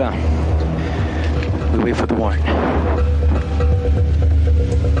 Slow down. We wait for the warrant.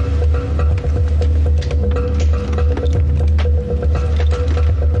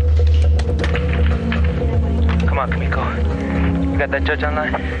 Come on, Kamiko. You got that judge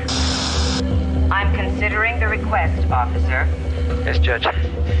online? I'm considering the request, officer. Yes, Judge.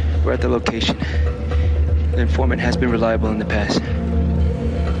 We're at the location. The informant has been reliable in the past.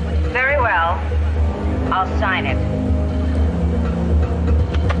 Very well. I'll sign it.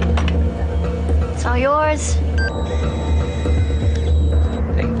 It's all yours.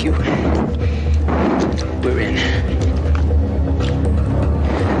 Thank you. We're in.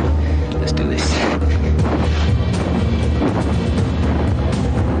 Let's do this.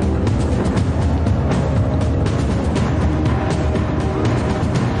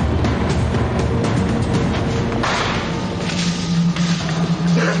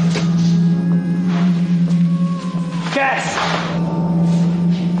 Gas!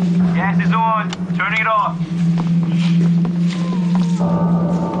 Gas is on. Turning it off.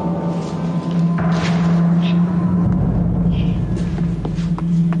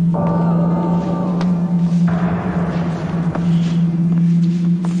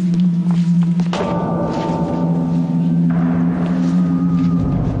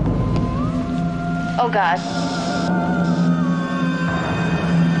 Oh, God.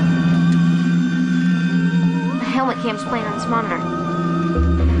 The helmet cam's playing on this monitor.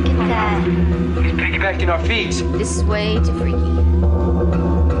 Look at that. He's piggybacking our feeds. This is way too freaky.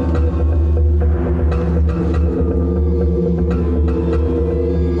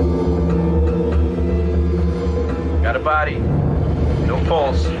 Got a body. No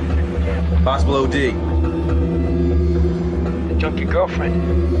pulse. Possible OD. The junkie girlfriend.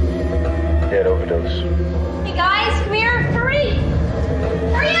 Dead overdose. Hey guys, come here. Hurry!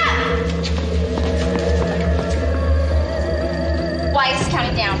 Hurry up! Why is this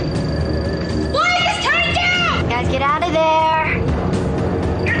counting down? Why is this counting down? Guys, get out of there.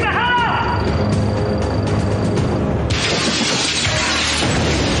 Get the hell out!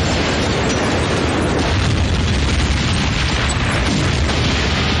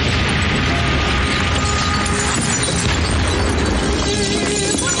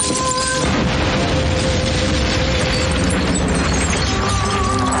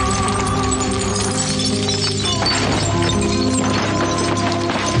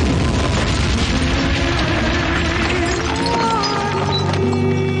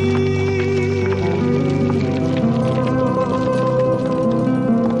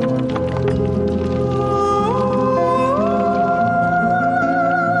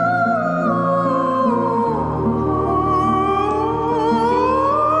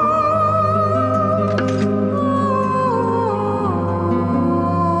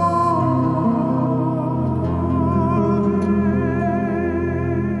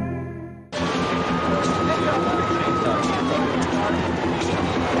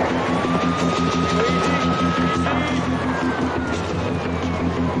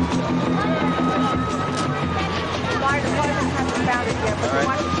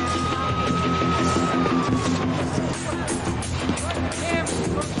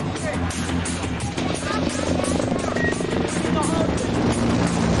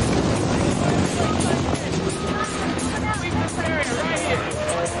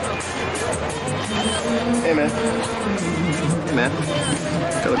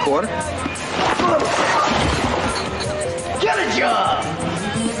 quarter. Get a job!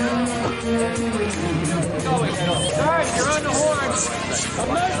 Guys, you're on the horn.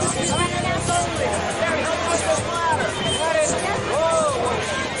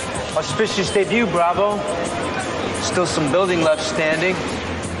 Auspicious debut, Bravo. Still some building left standing.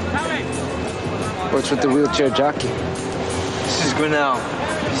 What's with the wheelchair jockey? This is Grinnell.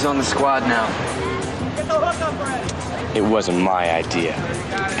 He's on the squad now. It wasn't my idea,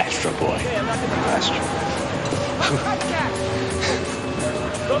 Astro Boy. Astro.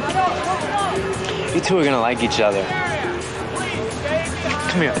 You two are gonna like each other.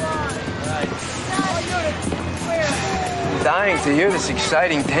 Come here. I'm dying to hear this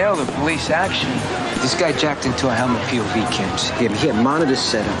exciting tale of police action. This guy jacked into a Helmet POV cams. He had monitors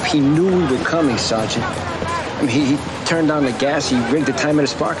set up. He knew we were coming, Sergeant. I mean, he turned on the gas, he rigged the timer to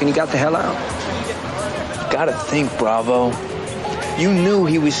spark, and he got the hell out. You gotta think, Bravo. You knew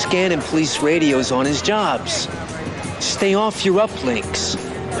he was scanning police radios on his jobs. Stay off your uplinks.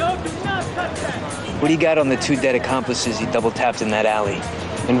 What do you got on the 2 dead accomplices he double-tapped in that alley?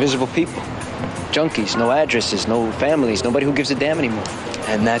 Invisible people. Junkies, no addresses, no families, nobody who gives a damn anymore.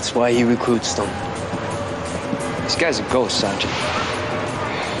 And that's why he recruits them. This guy's a ghost, Sergeant.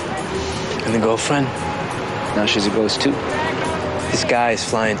 And the girlfriend? Now she's a ghost, too. This guy is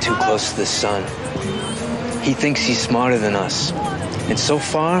flying too close to the sun. He thinks he's smarter than us. And so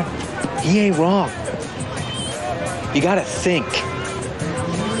far, he ain't wrong. You gotta think.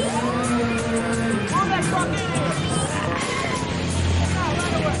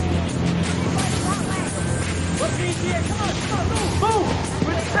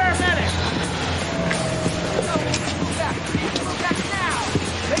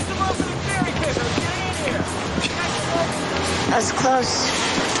 I was close.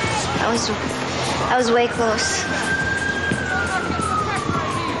 I was way close.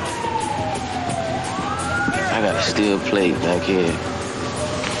 I got a steel plate back here.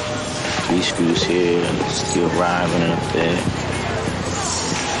 3 screws here, steel riving up there.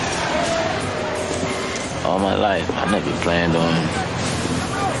 All my life, I never planned on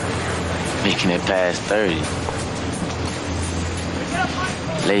making it past 30.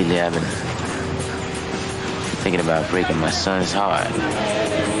 Lately, I've been thinking about breaking my son's heart.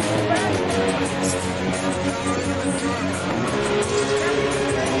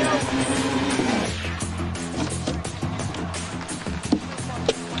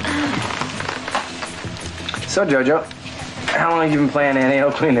 So, Jojo, how long have you been playing Annie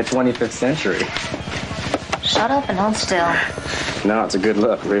Oakley in the 25th century? Shut up and hold still. No, it's a good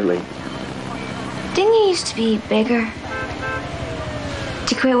look, really. Didn't you used to be bigger?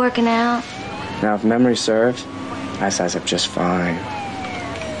 Did you quit working out? Now, if memory serves, I size up just fine.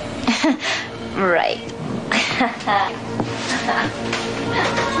 Right.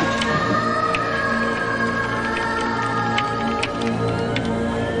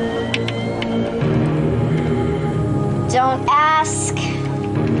 Don't ask.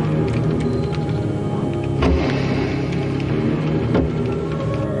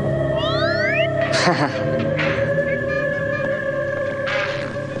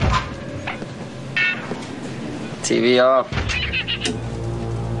 TV off.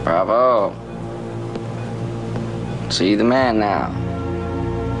 Bravo. So you the man now.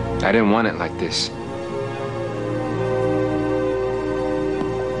 I didn't want it like this.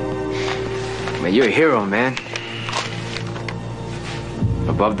 Man, you're a hero, man.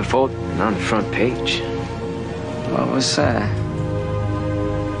 Above the fold and on the front page. What was that?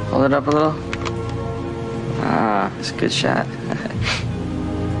 Hold it up a little. Ah, it's a good shot.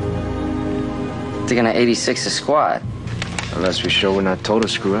 Taking an 86 a squad. Unless we show we're not total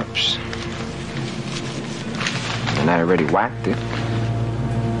screw-ups. And I already whacked it.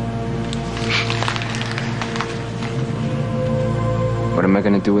 What am I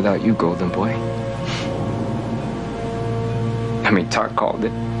gonna do without you, Golden Boy? I mean, Tark called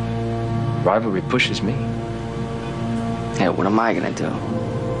it. Rivalry pushes me. Yeah, what am I gonna do?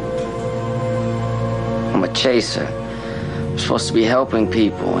 I'm a chaser. I'm supposed to be helping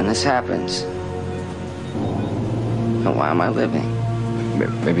people, and this happens. And why am I living?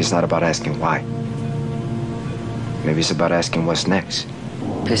 Maybe it's not about asking why. Maybe it's about asking what's next.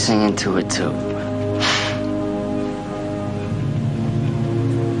 Pissing into a tube.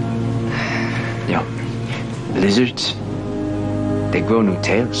 Yo, lizards, they grow new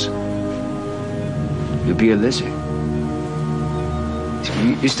tails. You'll be a lizard.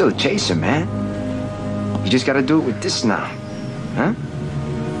 You're still a chaser, man. You just gotta do it with this now, huh?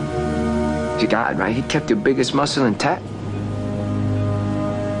 Your God, right? He kept your biggest muscle intact.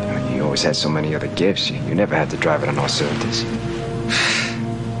 You always had so many other gifts. You never had to drive it on all cylinders.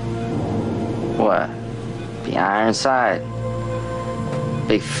 What? The Ironside?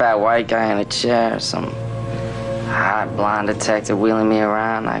 Big fat white guy in a chair, some hot blonde detective wheeling me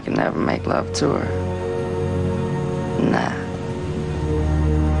around. I could never make love to her. Nah.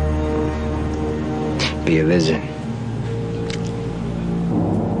 Be a lizard.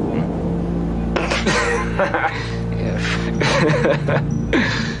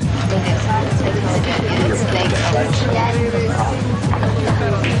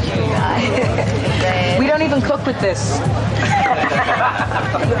 We don't even cook with this.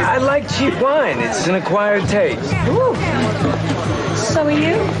 I like cheap wine. It's an acquired taste. Ooh. So are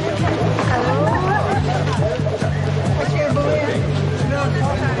you?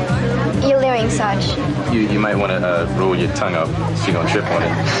 You're leering, Sarge. You might want to roll your tongue up so you don't trip on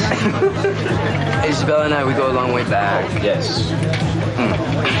it. Isabella and I, we go a long way back. Yes.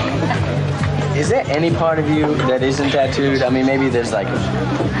 Is there any part of you that isn't tattooed? I mean, maybe there's like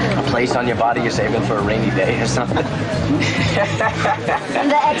a place on your body you're saving for a rainy day or something.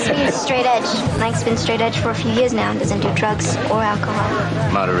 The ex-be's straight edge. Mike's been straight edge for a few years now and doesn't do drugs or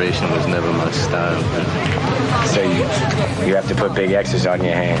alcohol. Moderation was never my style. So you have to put big X's on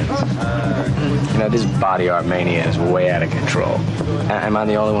your hands. You know, this body art mania is way out of control. Am I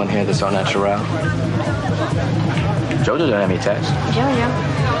the only one here that's on natural? Jojo doesn't have any tats. Jojo.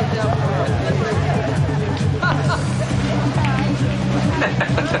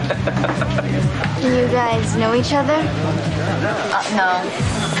 You guys know each other? No.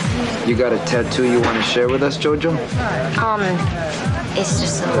 You got a tattoo you want to share with us, Jojo? It's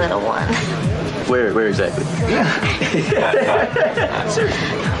just a little one. Where exactly?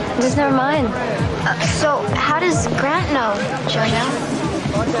 Just never mind. So, how does Grant know, Jojo?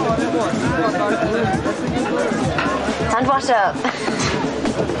 Time to wash up.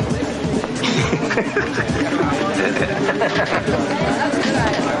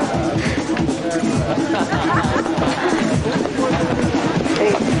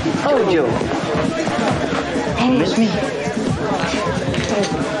 Hey, Jojo. Hey. Miss me?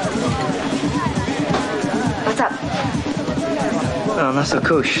 What's up? Oh, not so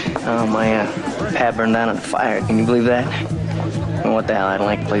koosh. My pad burned down in the fire. Can you believe that? And what the hell? I don't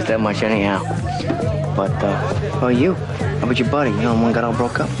like the place that much anyhow. But, oh, you? How about your buddy? You know, one got all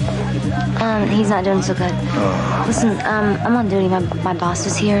broke up. He's not doing so good. Oh. Listen, I'm on duty. My boss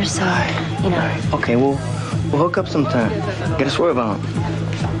is here, so, you know. Okay, we'll hook up sometime. Get a swerve on.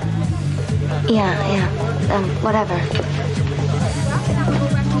 Yeah. Whatever.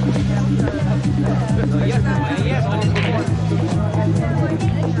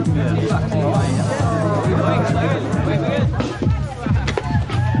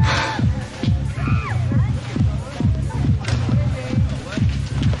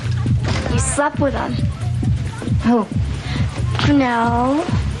 You slept with him. Who? No.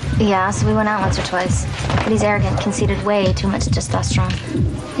 Yeah, so we went out once or twice. But he's arrogant, conceited, way too much testosterone.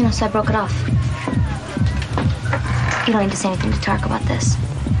 You know, so I broke it off. You don't need to say anything to Tark about this.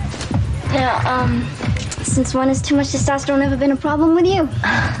 Yeah, since when has too much testosterone never been a problem with you?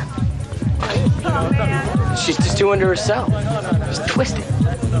 She's just too into herself. Just twisted.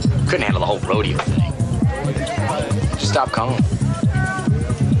 Couldn't handle the whole rodeo thing. Just stop calling.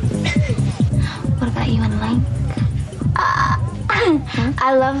 What about you and Link?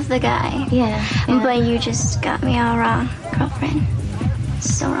 I love the guy. Yeah. But you just got me all wrong, girlfriend.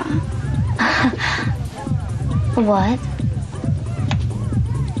 So wrong. What?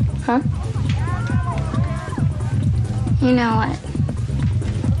 Huh? You know what?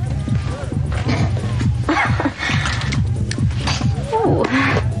 Ooh.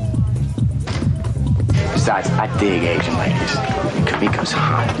 Besides, I dig Asian ladies. And Kamiko's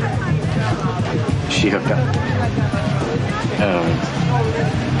hot. She hooked up.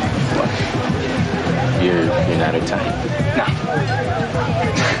 What? You're not her type? No.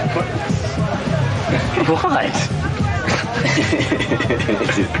 What?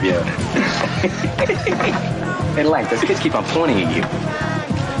 Yeah. Hey, Lank, those kids keep on pointing at you.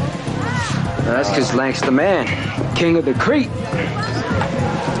 That's because Lank's the man. King of the Crete.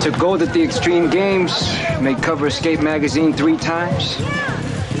 Took gold at the Extreme Games. Made Cover Escape magazine 3 times.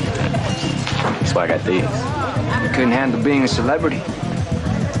 That's why I got these. Couldn't handle being a celebrity.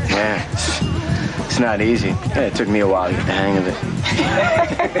 Yeah, it's not easy. Yeah, it took me a while to get the hang of it.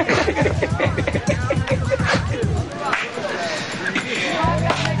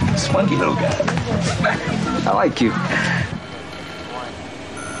 Spunky little guy. I like you.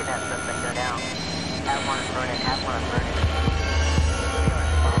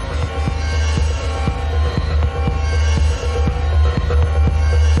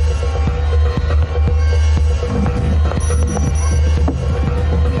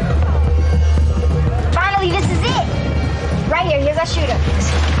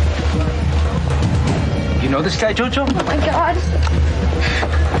 know this guy, Jojo? Oh my God.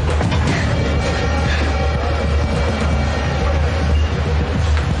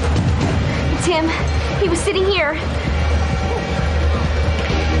 It's him. He was sitting here.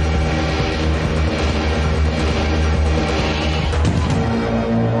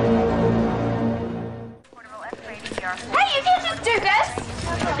 Hey, you can't just do this!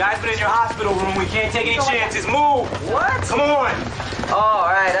 The guy's been in your hospital room. We can't take any chances. Move! What? Come on! Oh,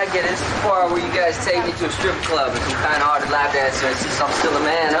 all right, I get it. This is the part where you guys take me to a strip club and some kind-hearted lap dancer and since I'm still a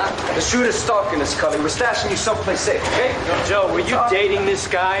man, huh? The shooter's stalking us, Cully. We're stashing you someplace safe, okay? Joe, were you dating this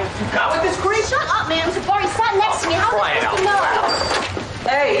guy? You got with this creep? Shut up, man. Mr. Barr, he's sat next to me. How am I supposed to know?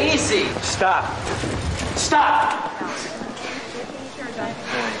 Hey, easy. Stop. Stop!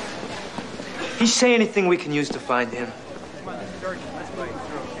 He say anything we can use to find him?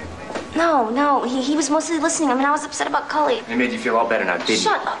 No, he was mostly listening. I mean, I was upset about Cully. It made you feel all better now, didn't it?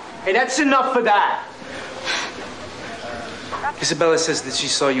 Shut up. Hey, that's enough for that. Isabella says that she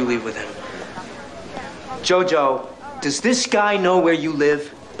saw you leave with him. Jojo, does this guy know where you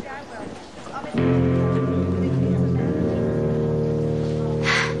live?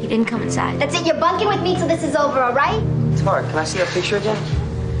 He didn't come inside. That's it. You're bunking with me till this is over, all right? Tar, can I see that picture again?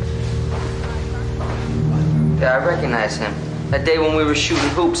 Yeah, I recognize him. That day when we were shooting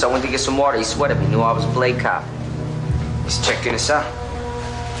hoops, I went to get some water. He sweated me, knew I was a Blade cop. He's checking us out.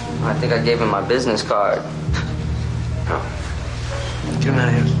 I think I gave him my business card. Get him out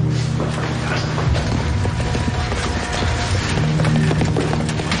of here.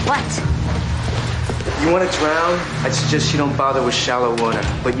 What? You want to drown? I'd suggest you don't bother with shallow water.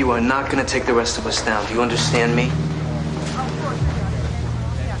 But you are not going to take the rest of us down. Do you understand me?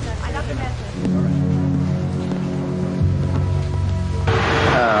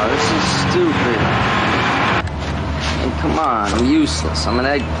 Oh, this is stupid. Hey, come on, I'm useless. I'm an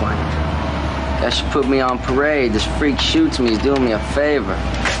eggplant. Guys should put me on parade. This freak shoots me. He's doing me a favor.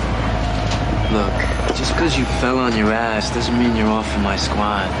 Look, just because you fell on your ass doesn't mean you're off from my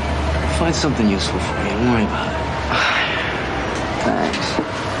squad. I'll find something useful for you. Don't worry about it. Thanks.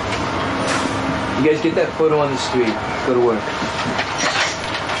 You guys get that photo on the street. Go to work.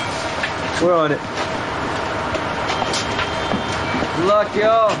 We're on it. Good luck,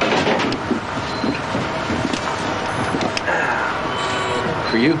 y'all.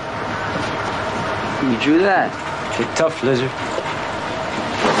 For you. You drew that? Get tough, lizard.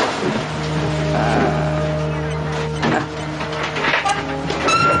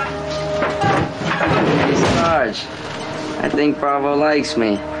 Hey, Sarge. I think Bravo likes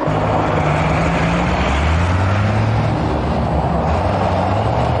me.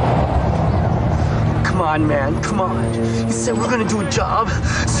 Come on, man, come on. You said we're gonna do a job,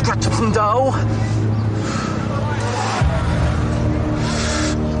 scratch up some dough.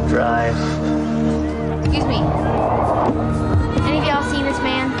 Drive. Excuse me. Any of y'all seen this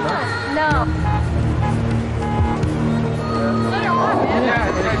man? No.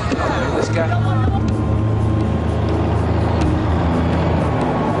 This guy.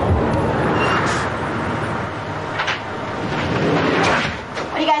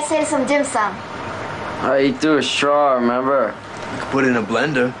 What do you guys say to some dim sum? I eat through a straw, remember? Put it in a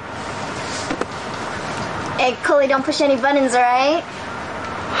blender. Hey, Cully, don't push any buttons, all right?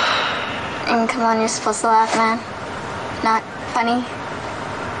 And come on, you're supposed to laugh, man. Not funny.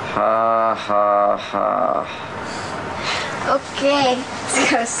 Ha, ha, ha. Okay,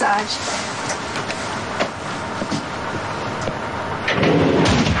 let's go, Sarge.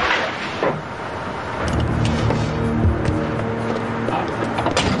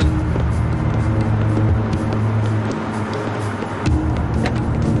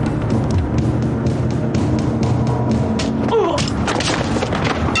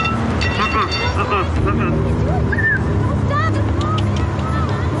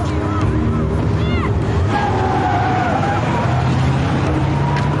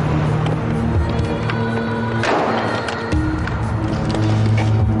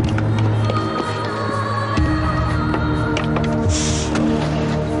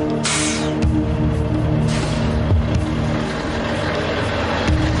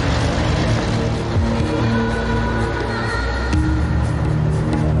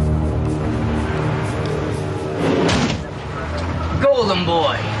 Golden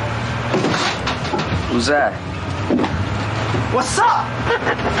boy. Who's that? What's up?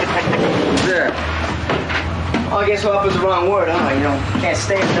 Who's there? Oh, I guess up is the wrong word, huh? You know, can't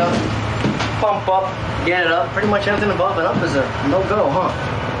stand up, bump up, get it up. Pretty much anything above and up is a no-go, huh?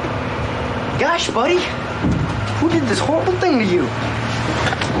 Gosh, buddy, who did this horrible thing to you?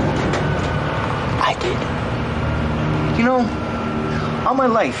 I did. You know, all my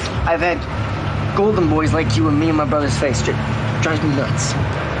life, I've had golden boys like you and me in my brother's face just drives me nuts.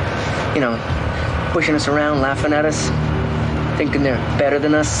 You know, pushing us around, laughing at us, thinking they're better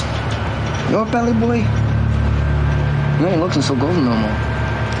than us. Your belly boy, you ain't looking so golden no more.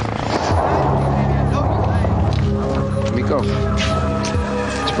 Miko,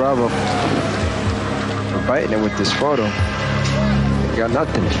 it's Bravo. We're biting it with this photo. You got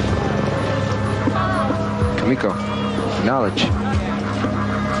nothing. Kamiko, acknowledge.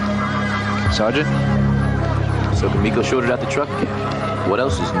 Sergeant? So Kamiko shorted out the truck again. What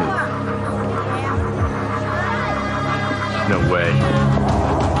else is new? No way.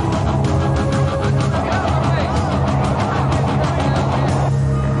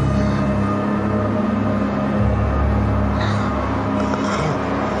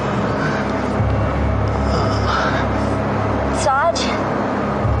 Sarge?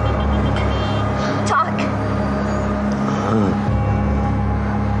 Talk.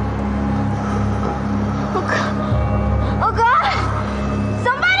 Oh God!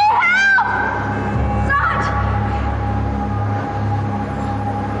 Somebody help! Sarge!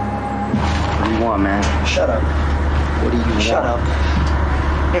 What do you want, man? Shut up. What do you want? Shut up.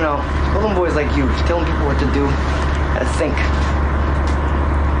 You know, golden boys like you, telling people what to do, how to think.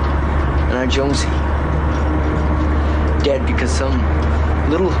 And our Jonesy, dead because some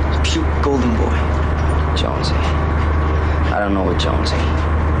little cute golden boy. Jonesy. I don't know what Jonesy.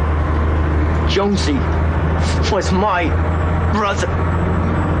 Jonesy was my brother.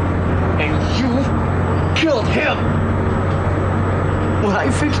 And you killed him. When I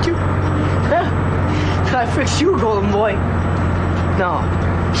fixed you? Huh? I fixed you, golden boy. No.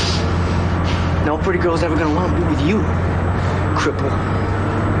 No pretty girl's ever gonna want to be with you, cripple.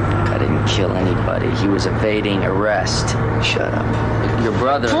 I didn't kill anybody. He was evading arrest. Shut up. Your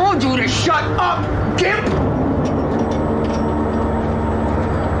brother... Told you to shut up, Gimp!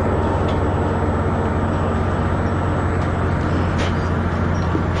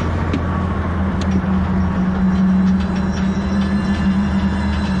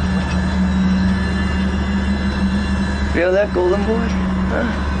 Feel that, golden boy? Huh?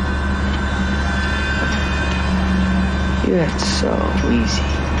 You got so easy.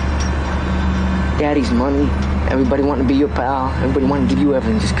 Daddy's money, everybody wanting to be your pal, everybody wanting to give you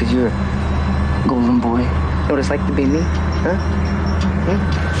everything just because you're a golden boy. You know what it's like to be me? Huh?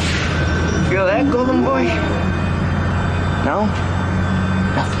 Feel that, golden boy? No?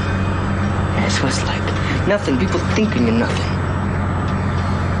 Nothing. That's what it's like. Nothing. People thinking you're nothing.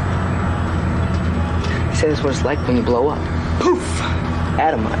 Say that's what it's like when you blow up. Poof!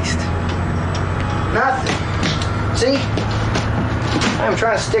 Atomized. Nothing. See? I'm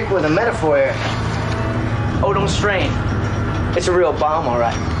trying to stick with a metaphor here. Oh, don't strain. It's a real bomb, all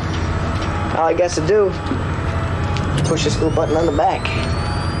right. All I got to do, push this little button on the back.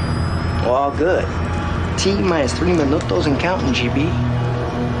 Well, all good. T minus 3 minutos and counting, GB.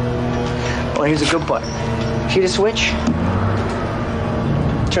 Well, here's a good part. See the switch?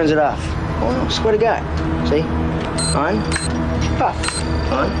 Turns it off. Oh, no, swear to God. See? On, off.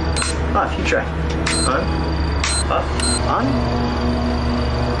 On, off. You try. On, off, on.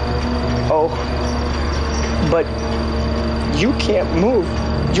 Oh, but you can't move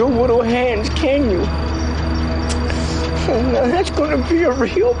your little hands, can you? Now that's gonna be a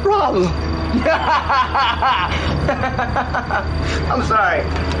real problem. I'm sorry.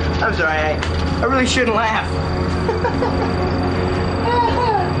 I'm sorry. I really shouldn't laugh.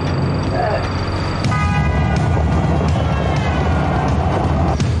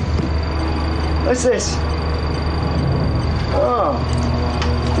 What's this? Oh,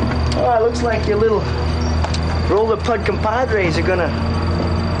 it looks like your little roller pud compadres are gonna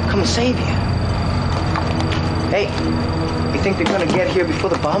come save you. Hey, you think they're gonna get here before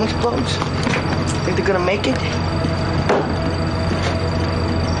the bomb explodes? Think they're gonna make it?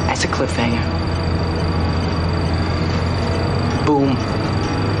 That's a cliffhanger. Boom.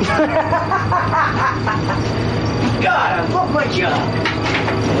 God, I love my job.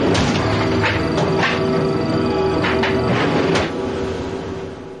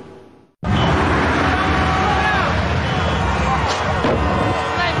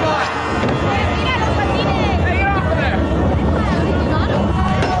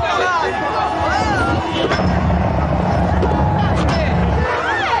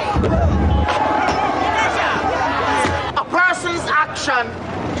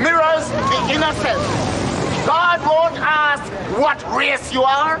 Mirrors the inner self. God won't ask what race you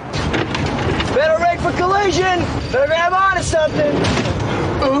are. Better rake for collision. Better grab onto something.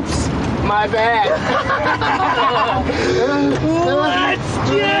 Oops, my bad.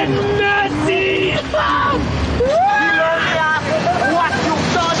 Let's get messy. You learn what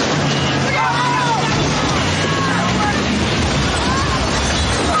you've done.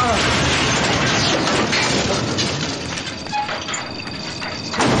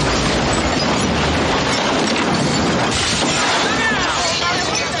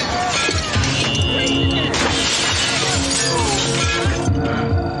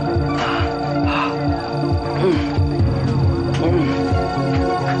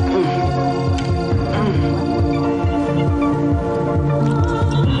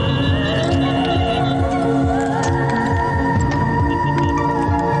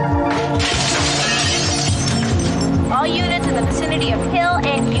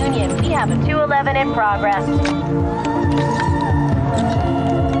 5 Union. We have a 211 in progress.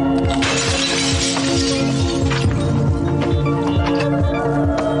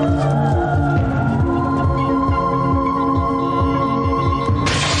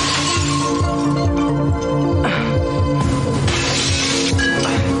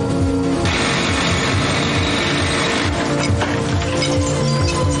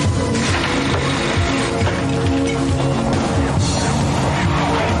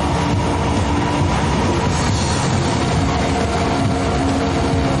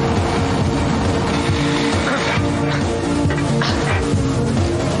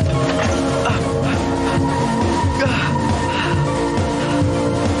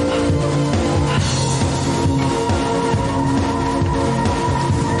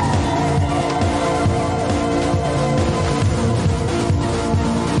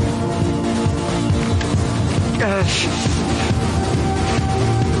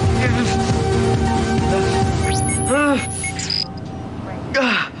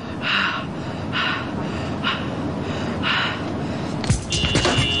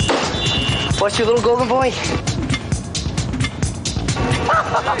 What's your little golden boy?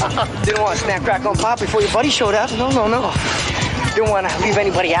 Didn't want to snap, crackle, and pop before your buddy showed up. No. Didn't want to leave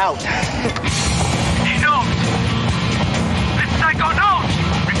anybody out. He knows. This psycho knows.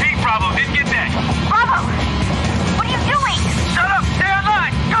 Repeat, Bravo. Didn't get that. Bravo! What are you doing? Shut up. Stay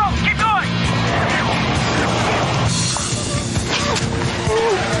online. Go. Keep going.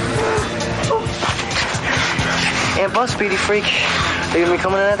 And bus, speedy freak. They're gonna be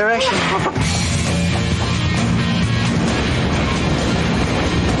coming in that direction.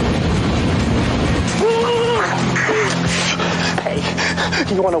 Hey,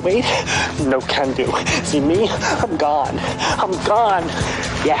 you wanna wait? No can do. See me? I'm gone. I'm gone.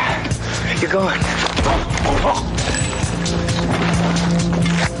 Yeah, you're gone. One.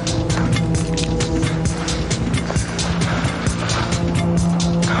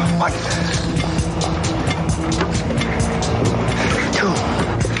 2.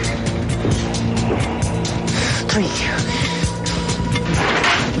 3.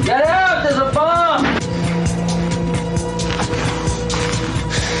 Get out! There's a bomb!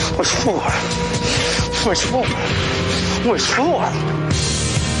 Where's 4? Where's 4? Where's 4?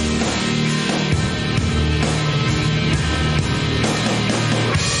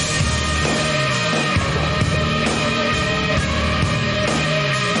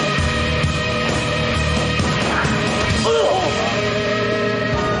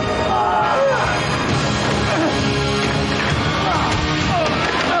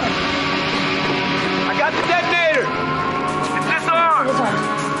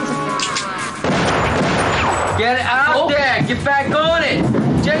 Get it out there! Get back on it!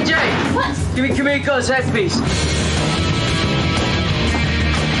 JJ! What? Give me Kamiko's headpiece.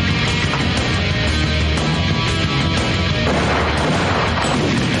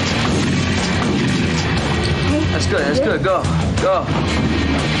 That's good, go.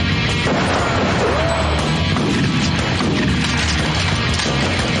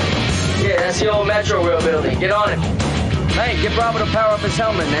 Yeah, that's the old Metro Rail building. Get on it. Hey, get Bravo to power up his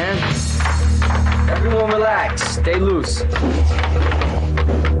helmet, man. Everyone relax. Stay loose.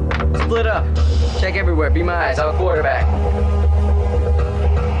 Split up. Check everywhere. Be my eyes. I'm a quarterback.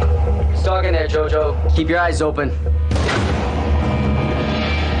 Who's talking there, Jojo? Keep your eyes open.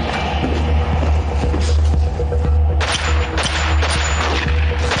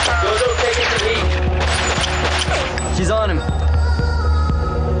 Jojo, taking the heat. She's on him.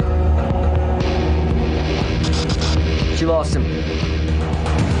 She lost him.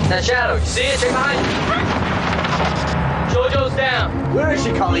 That shadow, you see it? Check behind you. Jojo's down. Where is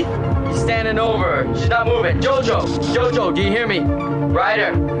she, Cully? He's standing over her. She's not moving. Jojo, do you hear me?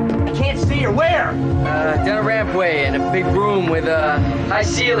 Ryder. I can't see her. Where? Down a rampway in a big room with a high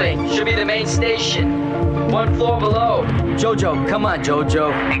ceiling. Should be the main station. 1 floor below. Jojo, come on,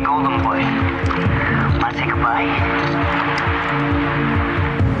 Jojo. Hey, golden boy. Wanna take a bite?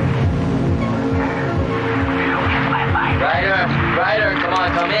 Ryder, come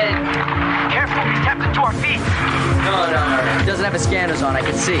on, come in. Careful, he's tapped into our feet. No. He doesn't have his scanners on, I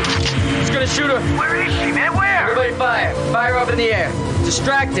can see. He's gonna shoot her. Where is she, man? Where? Everybody fire. Fire up in the air.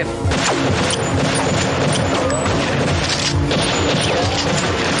 Distract him.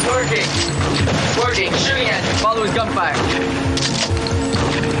 Working. Shooting at him. Follow his gunfire.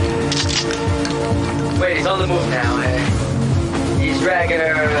 Wait, he's on the move now. He's dragging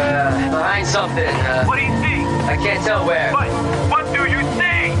her behind something. What do you see? I can't tell where. What do you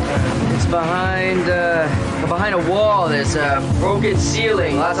see? It's behind a wall. There's a broken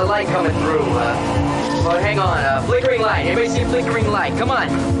ceiling. Lots of light coming through. But hang on, flickering light. Anybody see a flickering light? Come on.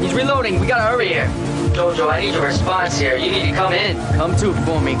 He's reloading. We gotta hurry here. Jojo, I need your response here. You need to come in. Come to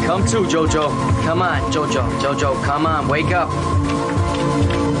for me. Come to, Jojo. Come on, Jojo. Jojo, come on. Wake up.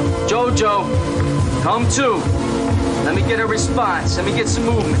 Jojo, come to. Let me get a response. Let me get some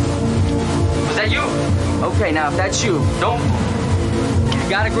movement. Was that you? Okay, now if that's you, don't. You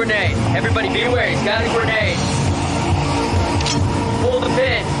got a grenade. Everybody be aware. He's got a grenade. Pull the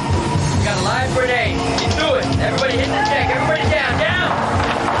pin. You got a live grenade. You do it. Everybody hit the deck. Everybody down. Down.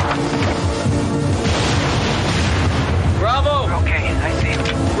 Bravo. Okay, I see.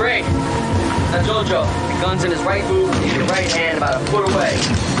 Great. Now, Jojo, the gun's in his right boot, in your right hand, about a foot away.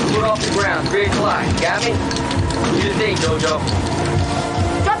 Foot off the ground, 3 o'clock. Got me? Do the thing, Jojo.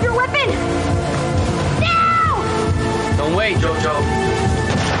 Drop your weapon! Now! Don't wait, Jojo.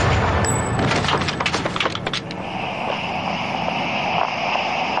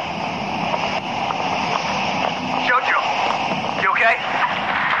 Jojo, you okay?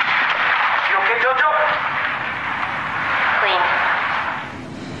 You okay, Jojo? Clean.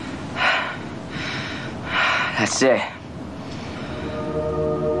 That's it.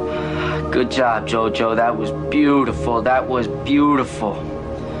 Good job, Jojo. That was beautiful. That was beautiful.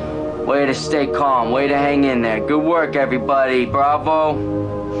 Way to stay calm. Way to hang in there. Good work, everybody. Bravo.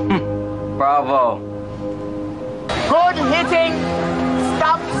 Bravo. Good hitting,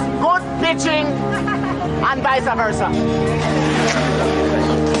 stops, good pitching, and vice versa.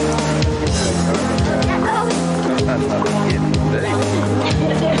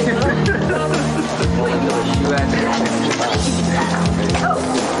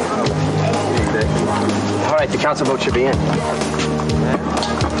 All right, the council vote should be in.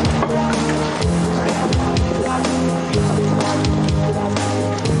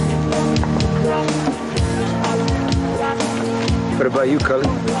 What about you, Cully?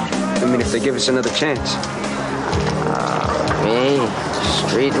 I mean, if they give us another chance. Me?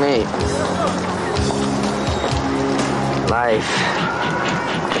 Street meat. Life.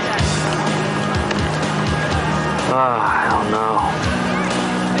 Oh, I don't know.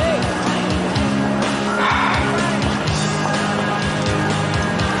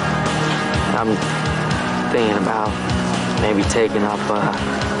 I'm thinking about maybe taking up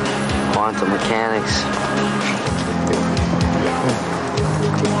quantum mechanics.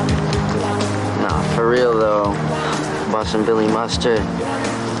 Nah, for real though. Busting Billy Mustard,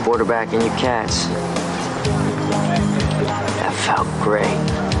 quarterbacking you cats. That felt great.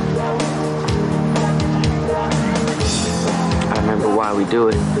 I remember why we do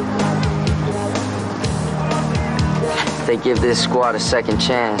it. If they give this squad a second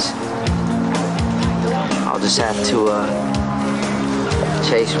chance, I'll just have to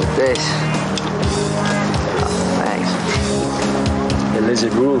chase with this. Oh, thanks. The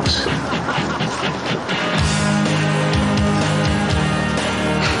lizard rules.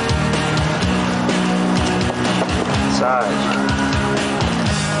 Sarge.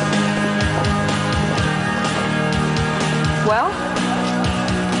 Well?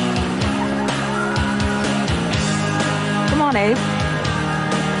 Come on, Abe.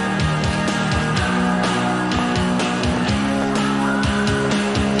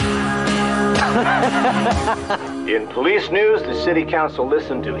 In police news, the city council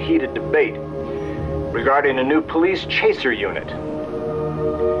listened to heated debate regarding a new police chaser unit.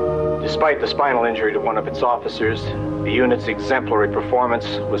 Despite the spinal injury to one of its officers, the unit's exemplary performance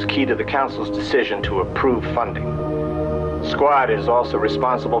was key to the council's decision to approve funding. The squad is also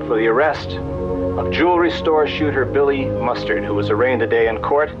responsible for the arrest of jewelry store shooter Billy Mustard, who was arraigned today in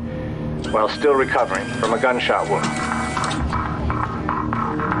court while still recovering from a gunshot wound.